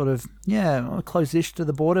 sort of, close-ish to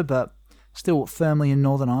the border, but still firmly in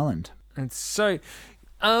Northern Ireland. And so,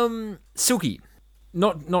 Silky,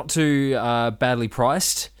 not too badly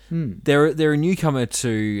priced. They're a newcomer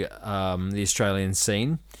to the Australian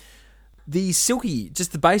scene. The Silky,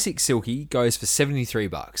 just the basic Silky, goes for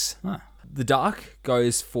 $73. Ah. The dark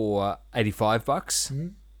goes for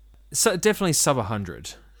 $85. So definitely sub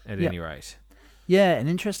 100 at any rate. Yeah, and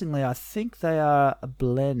interestingly, I think they are a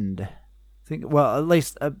blend. At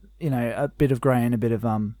least a bit of grain, a bit of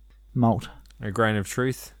malt. A grain of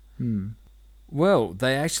truth. Well,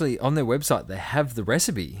 they actually, on their website, they have the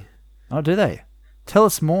recipe. Oh, do they? Tell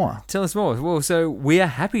us more. Well, so we are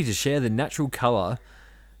happy to share the natural colour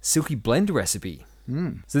Silky blend recipe.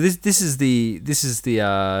 So this is the just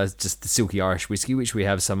the Silky Irish whiskey, which we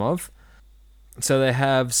have some of. So they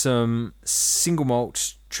have some single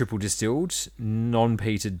malt triple distilled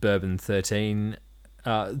non-peated bourbon 13%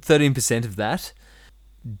 of that,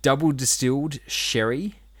 double distilled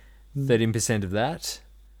sherry 13% of that,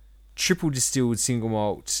 triple distilled single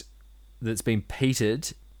malt that's been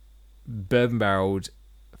peated bourbon barreled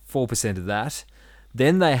 4% of that.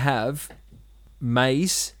 Then they have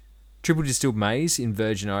maize, triple distilled maize in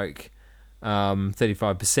virgin oak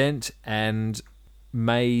 35%, and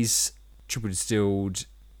maize triple distilled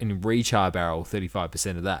in rechar barrel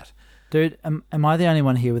 35% of that. Dude, am I the only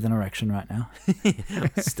one here with an erection right now?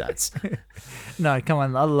 Stats. No, come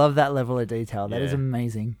on. I love that level of detail. That is Yeah.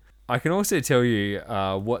 amazing. I can also tell you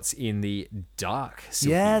what's in the dark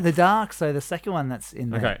silky. Yeah, the dark. So the second one that's in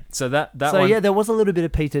there. Okay, so that So one... yeah, there was a little bit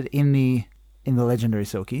of peated in the legendary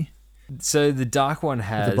silky. So the dark one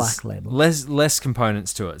has black label. less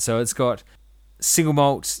components to it. So it's got single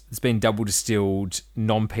malt that's been double distilled,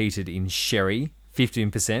 non-peated in sherry,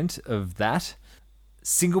 15% of that.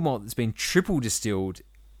 Single malt that's been triple distilled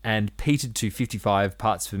and peated to 55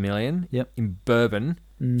 parts per million in bourbon,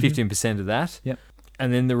 15% of that. Yep.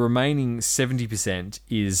 And then the remaining 70%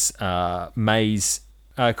 is maize,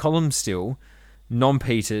 column still,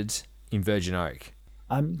 non-peated in virgin oak.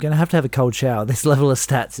 I'm going to have a cold shower. This level of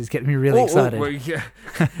stats is getting me really excited. Well, yeah.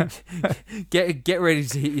 Get ready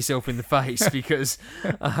to hit yourself in the face because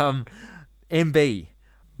MB,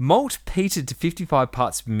 malt peated to 55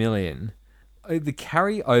 parts per million. The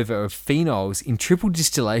carryover of phenols in triple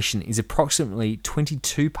distillation is approximately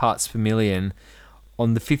 22 parts per million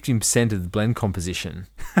on the 15% of the blend composition.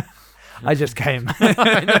 I just came.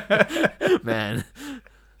 Man.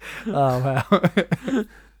 Oh,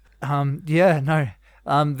 wow. Yeah, no.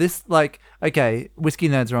 This, okay, whiskey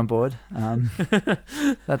nerds are on board.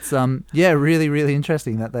 That's, really, really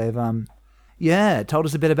interesting that they've, told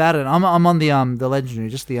us a bit about it. I'm on the legendary,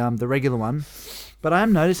 just the regular one. But I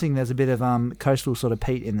am noticing there's a bit of coastal sort of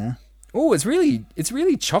peat in there. Oh, it's really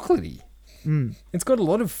chocolatey. It's got a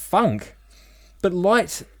lot of funk, but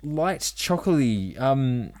light chocolatey,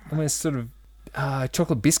 almost sort of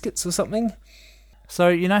chocolate biscuits or something. So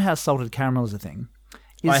you know how salted caramel is a thing?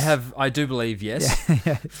 I do believe, yes.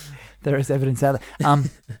 Yeah, there is evidence out there.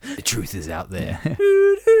 The truth is out there.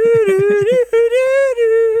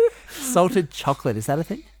 Salted chocolate, is that a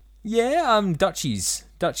thing? Yeah, Dutchies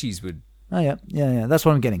would. Oh, yeah. That's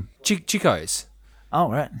what I'm getting. Chicos. Oh,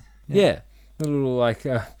 right. Yeah. The little,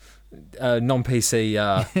 non-PC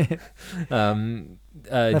They've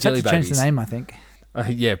jelly had to change babies. the name, I think.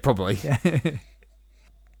 Yeah, probably. Yeah.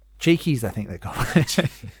 Cheekies, I think they're called.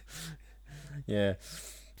 Yeah.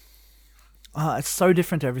 Oh, it's so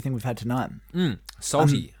different to everything we've had tonight.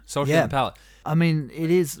 Salty on the palate. I mean, it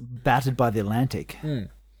is battered by the Atlantic. And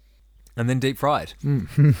then deep fried.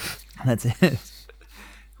 That's it.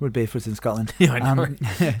 Would be if it was in Scotland. Yeah, I know.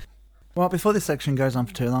 Well, before this section goes on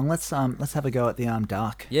for too long, let's have a go at the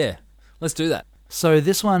dark. Yeah, let's do that. So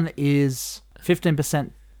this one is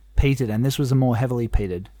 15% peated, and this was a more heavily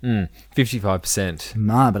peated.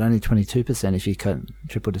 55%. But only 22% if you cut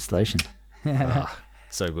triple distillation.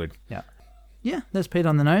 So good. Yeah, there's peat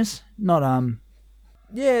on the nose. Not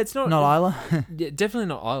Yeah, it's not Isla. Yeah, definitely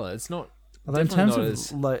not Isla. It's not. Although in terms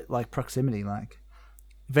of proximity,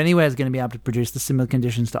 if anywhere is going to be able to produce the similar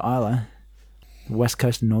conditions to Isla, the west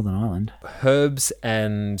coast of Northern Ireland. Herbs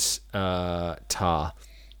and tar.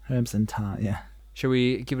 Herbs and tar, yeah. Shall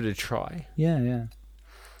we give it a try? Yeah.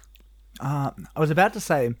 I was about to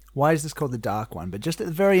say, why is this called the dark one? But just at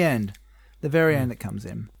the very end it comes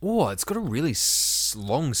in. Oh, it's got a really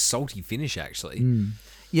long, salty finish, actually.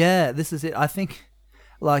 Yeah, this is it. I think,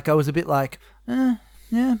 I was a bit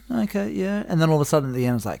yeah, okay, yeah. And then all of a sudden at the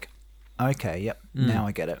end, I was like, okay, yep, now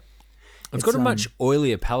I get it. It's got a much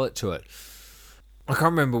oilier palate to it. I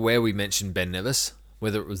can't remember where we mentioned Ben Nevis,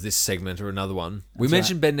 whether it was this segment or another one. We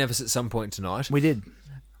mentioned Ben Nevis at some point tonight. We did.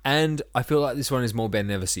 And I feel like this one is more Ben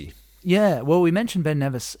Nevis-y. Yeah, well, we mentioned Ben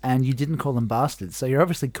Nevis, and you didn't call them bastards, so you're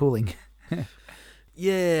obviously cooling.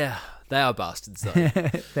 Yeah, they are bastards, though.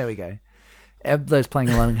 There we go. Those playing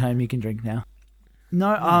alone at home, you can drink now.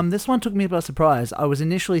 No, this one took me by surprise. I was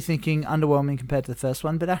initially thinking underwhelming compared to the first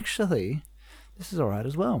one, but actually, this is all right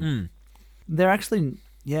as well. They're actually,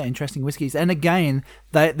 interesting whiskies. And again,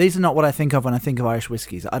 these are not what I think of when I think of Irish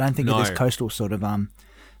whiskies. I don't think of this coastal sort of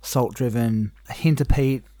salt-driven, a hint of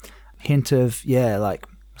peat, hint of,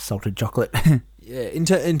 salted chocolate. Yeah, in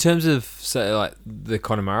terms of, say, the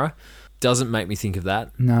Connemara, doesn't make me think of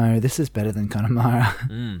that. No, this is better than Connemara.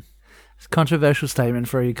 It's a controversial statement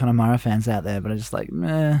for you Connemara fans out there, but I'm just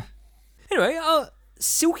meh. Anyway,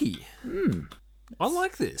 silky. I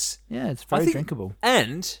like this. Yeah, it's very drinkable.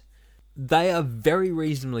 And they are very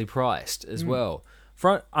reasonably priced as well.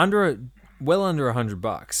 For well under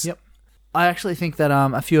 $100. Yep. I actually think that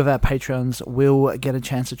a few of our patrons will get a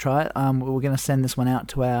chance to try it. We're going to send this one out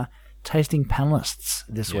to our tasting panelists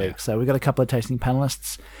this week. So we've got a couple of tasting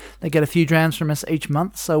panelists. They get a few drams from us each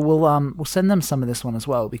month, so we'll send them some of this one as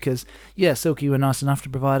well because, Silky were nice enough to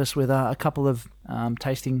provide us with a couple of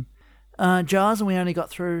tasting jars, and we only got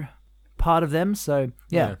through part of them. So,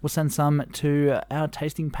 we'll send some to our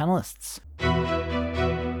tasting panelists.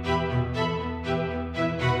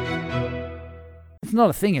 It's not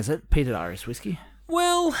a thing, is it? Peated Irish whiskey.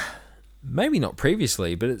 Well, maybe not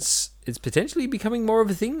previously, but it's potentially becoming more of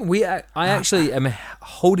a thing. I actually am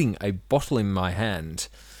holding a bottle in my hand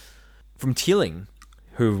from Teeling,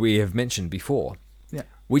 who we have mentioned before,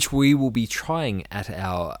 which we will be trying at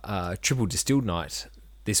our triple distilled night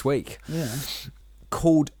this week. Yeah.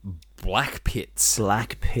 Called Black Pits.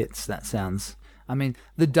 Black Pits. That sounds. I mean,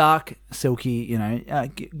 the dark, silky,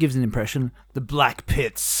 gives an impression. The Black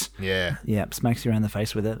Pits. Yeah. Yeah, smacks you around the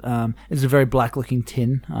face with it. It's a very black-looking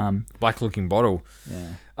tin. Black-looking bottle.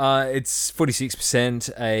 Yeah. It's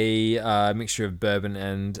 46%, a mixture of bourbon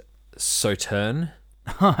and Sauterne.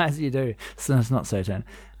 As you do. So it's not Sauterne.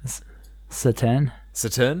 It's Sauterne.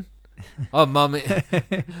 Sauterne? Oh, Mum.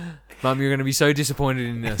 Mum, you're going to be so disappointed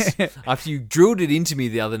in this. After you drilled it into me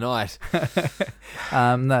the other night.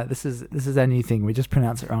 No, this is our new thing. We just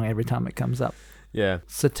pronounce it wrong every time it comes up. Yeah.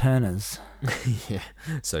 Sauterners. Yeah.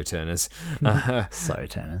 Sauterners.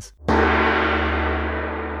 Sauterners.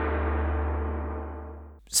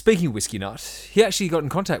 Speaking of Whiskey Nut, he actually got in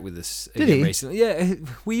contact with us again recently. Yeah,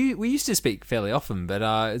 we used to speak fairly often, but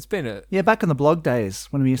it's been a... Yeah, back in the blog days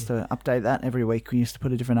when we used to update that every week, we used to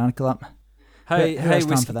put a different article up. Hey, who has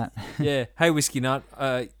Whiskey, time for that? Yeah, hey, Whiskey Nut.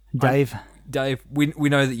 Dave. Dave, we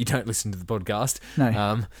know that you don't listen to the podcast.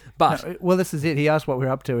 No. But... No, well, this is it. He asked what we're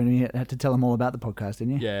up to, and we had to tell him all about the podcast,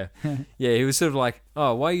 didn't you? Yeah. Yeah, he was sort of like,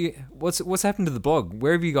 oh, what's happened to the blog?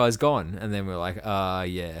 Where have you guys gone? And then we're like,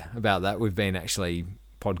 yeah, about that. We've been actually...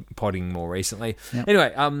 podding more recently. Yep.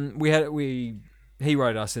 Anyway, he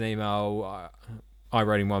wrote us an email. I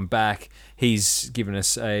wrote him one back. He's given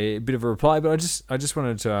us a bit of a reply, but I just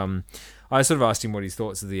wanted to. I sort of asked him what his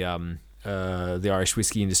thoughts of the Irish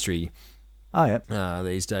whiskey industry. Oh yeah.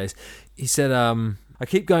 These days, he said, I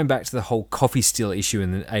keep going back to the whole coffee still issue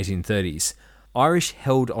in the 1830s. Irish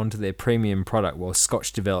held onto their premium product while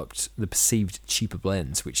Scotch developed the perceived cheaper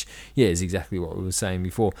blends, which, yeah, is exactly what we were saying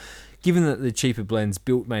before. Given that the cheaper blends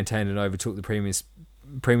built, maintained and overtook the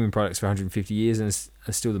premium products for 150 years and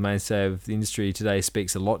are still the mainstay of the industry today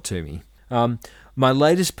speaks a lot to me. My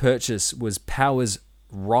latest purchase was Powers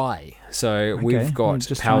Rye. So we've got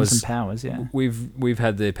just Powers. Some Powers, yeah. We've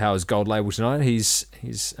had the Powers Gold label tonight. He's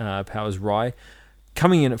Powers Rye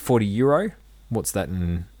coming in at €40. What's that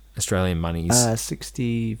in Australian monies?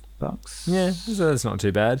 $60. Yeah, that's not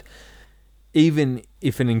too bad. Even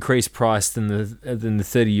if an increased price than the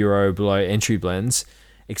 €30 below entry blends,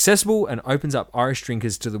 accessible and opens up Irish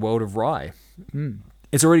drinkers to the world of rye.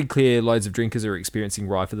 It's already clear loads of drinkers are experiencing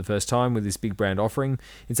rye for the first time with this big brand offering.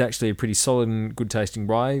 It's actually a pretty solid and good tasting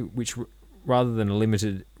rye, which rather than a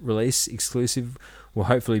limited release exclusive, will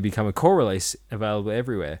hopefully become a core release available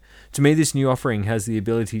everywhere. To me, this new offering has the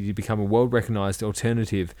ability to become a world-recognised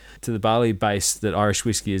alternative to the barley base that Irish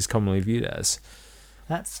whiskey is commonly viewed as.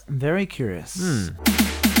 That's very curious.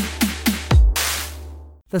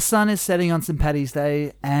 The sun is setting on St. Paddy's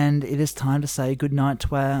Day, and it is time to say goodnight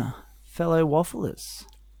to our fellow wafflers.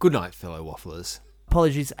 Good night, fellow wafflers.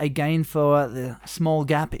 Apologies again for the small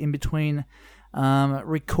gap in between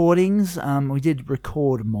recordings. We did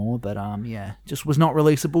record more, but just was not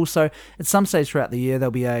releasable. So at some stage throughout the year,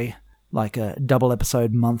 there'll be a double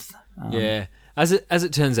episode month. Yeah. As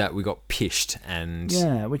it turns out, we got pished and...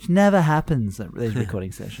 Yeah, which never happens at these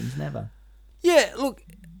recording sessions, never. Yeah, look,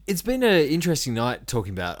 it's been an interesting night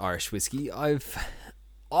talking about Irish whiskey.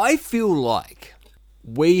 I feel like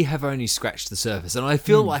we have only scratched the surface, and I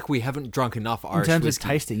feel like we haven't drunk enough Irish whiskey. In terms of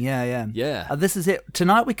tasting, yeah. Yeah. This is it.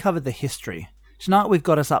 Tonight we covered the history. Tonight we've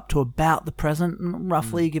got us up to about the present,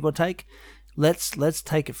 roughly, give or take. Let's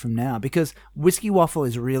take it from now, because Whiskey Waffle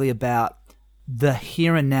is really about the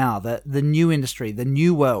here and now, the new industry, the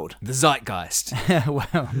new world. The zeitgeist.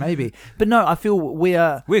 Well, maybe. But no, I feel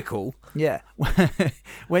we're cool. Yeah.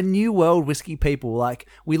 We're new world whiskey people. Like,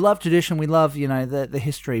 we love tradition, we love, the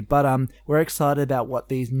history, but we're excited about what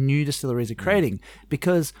these new distilleries are creating,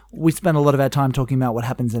 because we spend a lot of our time talking about what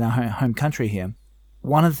happens in our home country here.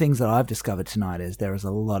 One of the things that I've discovered tonight is there is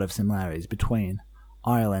a lot of similarities between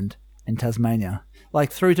Ireland and Tasmania.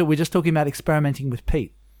 Like, through to, we're just talking about experimenting with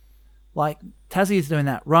peat. Like, Tassie is doing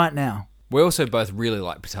that right now. We also both really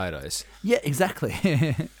like potatoes. Yeah, exactly.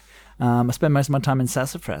 I spend most of my time in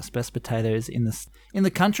sassafras, best potatoes in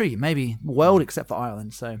the country, maybe world, except for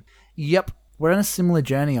Ireland. So, yep, we're on a similar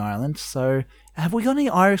journey, Ireland. So, have we got any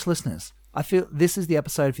Irish listeners? I feel this is the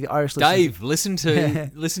episode for the Irish listeners. Dave, listen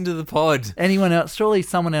to the pod. Anyone else? Surely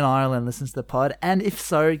someone in Ireland listens to the pod. And if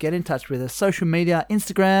so, get in touch with us. Social media,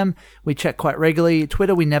 Instagram, we check quite regularly.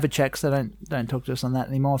 Twitter, we never check, so don't talk to us on that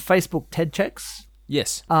anymore. Facebook, Ted checks.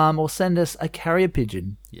 Yes. Or send us a carrier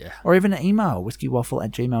pigeon. Yeah. Or even an email,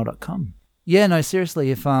 whiskeywaffle@gmail.com. Yeah, no,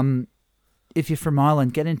 seriously, if if you're from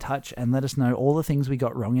Ireland, get in touch and let us know all the things we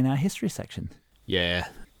got wrong in our history section. Yeah,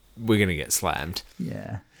 we're going to get slammed.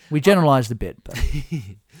 Yeah. We generalised a bit, but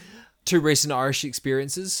 2 recent Irish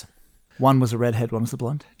experiences. one was a redhead, one was a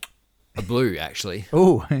blonde. A blue, actually.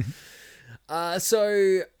 Oh.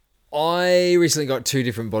 So I recently got 2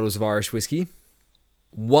 different bottles of Irish whiskey.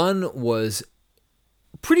 One was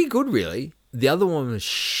pretty good, really. The other one was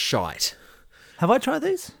shite. Have I tried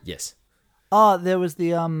these? Yes. Oh, there was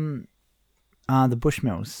the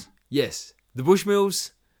Bushmills. Yes. The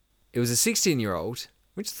Bushmills, it was a 16-year-old,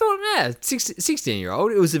 which I thought,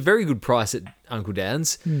 16-year-old. It was a very good price at Uncle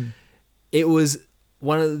Dan's. It was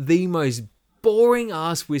one of the most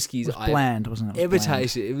boring-ass whiskies It was bland, wasn't it? ever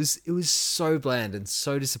tasted. It was so bland and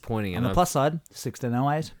so disappointing. On the plus side,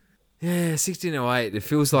 1608. Yeah, 1608. It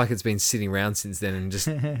feels like it's been sitting around since then and just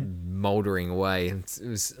mouldering away. It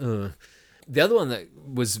was. The other one that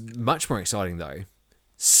was much more exciting, though,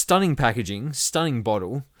 stunning packaging, stunning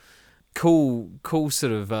bottle, cool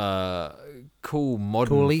sort of cool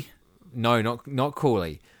modern. Cooley? No, not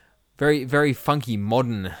cooley. Very very funky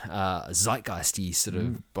modern zeitgeisty sort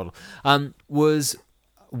of bottle. Was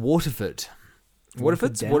Waterford.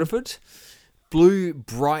 Waterford. Blue,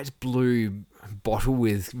 bright blue bottle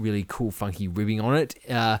with really cool funky ribbing on it.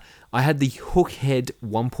 I had the Hookhead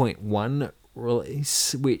 1.1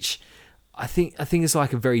 release, which I think is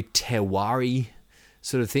like a very terroir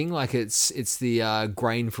sort of thing. Like it's the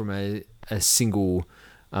grain from a single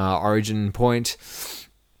origin point.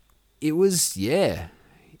 It was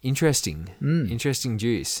interesting. Interesting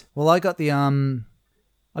juice. Well, I got the one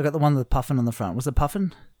with the puffin on the front. Was it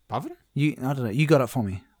puffin? Puffin? I don't know. You got it for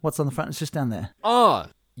me. What's on the front? It's just down there. Oh,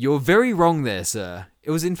 you're very wrong there, sir. It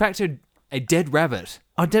was in fact a dead rabbit.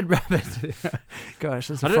 Oh, dead rabbit. Gosh,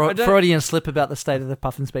 that's a Freudian slip about the state of the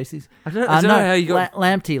puffin species. I don't know how you got...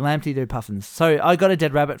 Lamptey do puffins. So I got a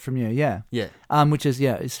dead rabbit from you, yeah. Yeah. Which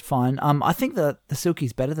is fine. I think the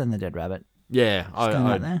Silky's better than the dead rabbit. Yeah,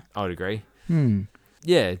 I would agree.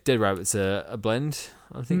 Yeah, dead rabbit's a blend,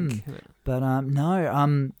 I think. But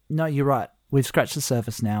no, you're right. We've scratched the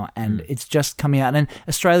surface now, and it's just coming out. And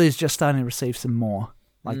Australia's just starting to receive some more.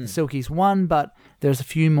 Like the Silky's one, but there's a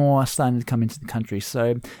few more starting to come into the country.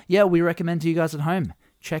 So, yeah, we recommend to you guys at home,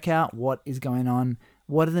 check out what is going on.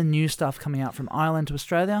 What are the new stuff coming out from Ireland to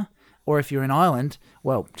Australia? Or if you're in Ireland,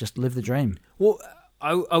 well, just live the dream. Well,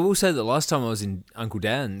 I will say that last time I was in Uncle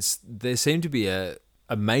Dan's, there seemed to be a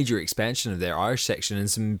major expansion of their Irish section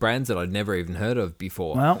and some brands that I'd never even heard of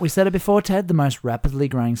before. Well, we said it before, Ted, the most rapidly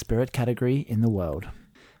growing spirit category in the world.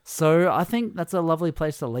 So I think that's a lovely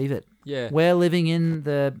place to leave it. Yeah. We're living in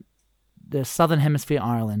the southern hemisphere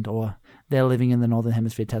Ireland, or they're living in the northern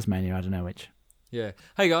hemisphere Tasmania. I don't know which. Yeah.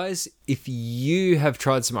 Hey guys, if you have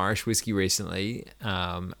tried some Irish whiskey recently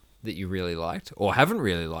that you really liked or haven't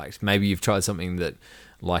really liked, maybe you've tried something that,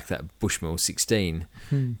 like that Bushmill 16,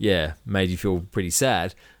 made you feel pretty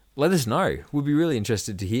sad, let us know. We'd be really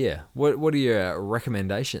interested to hear. What are your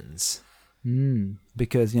recommendations?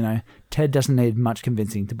 Because, Ted doesn't need much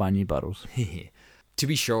convincing to buy new bottles. To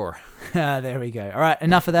be sure. There we go. All right,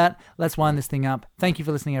 enough of that. Let's wind this thing up. Thank you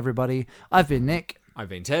for listening, everybody. I've been Nick. I've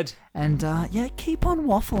been Ted. And, keep on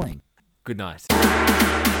waffling. Good night.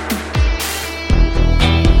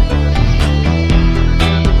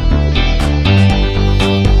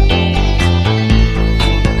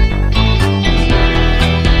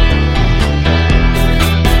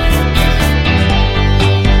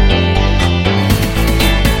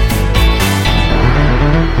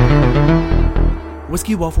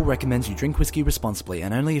 Whiskey Waffle recommends you drink whiskey responsibly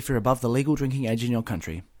and only if you're above the legal drinking age in your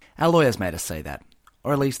country. Our lawyers made us say that.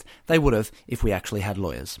 Or at least, they would have if we actually had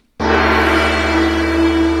lawyers.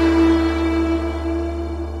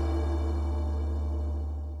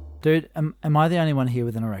 Dude, am I the only one here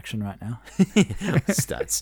with an erection right now? Stats.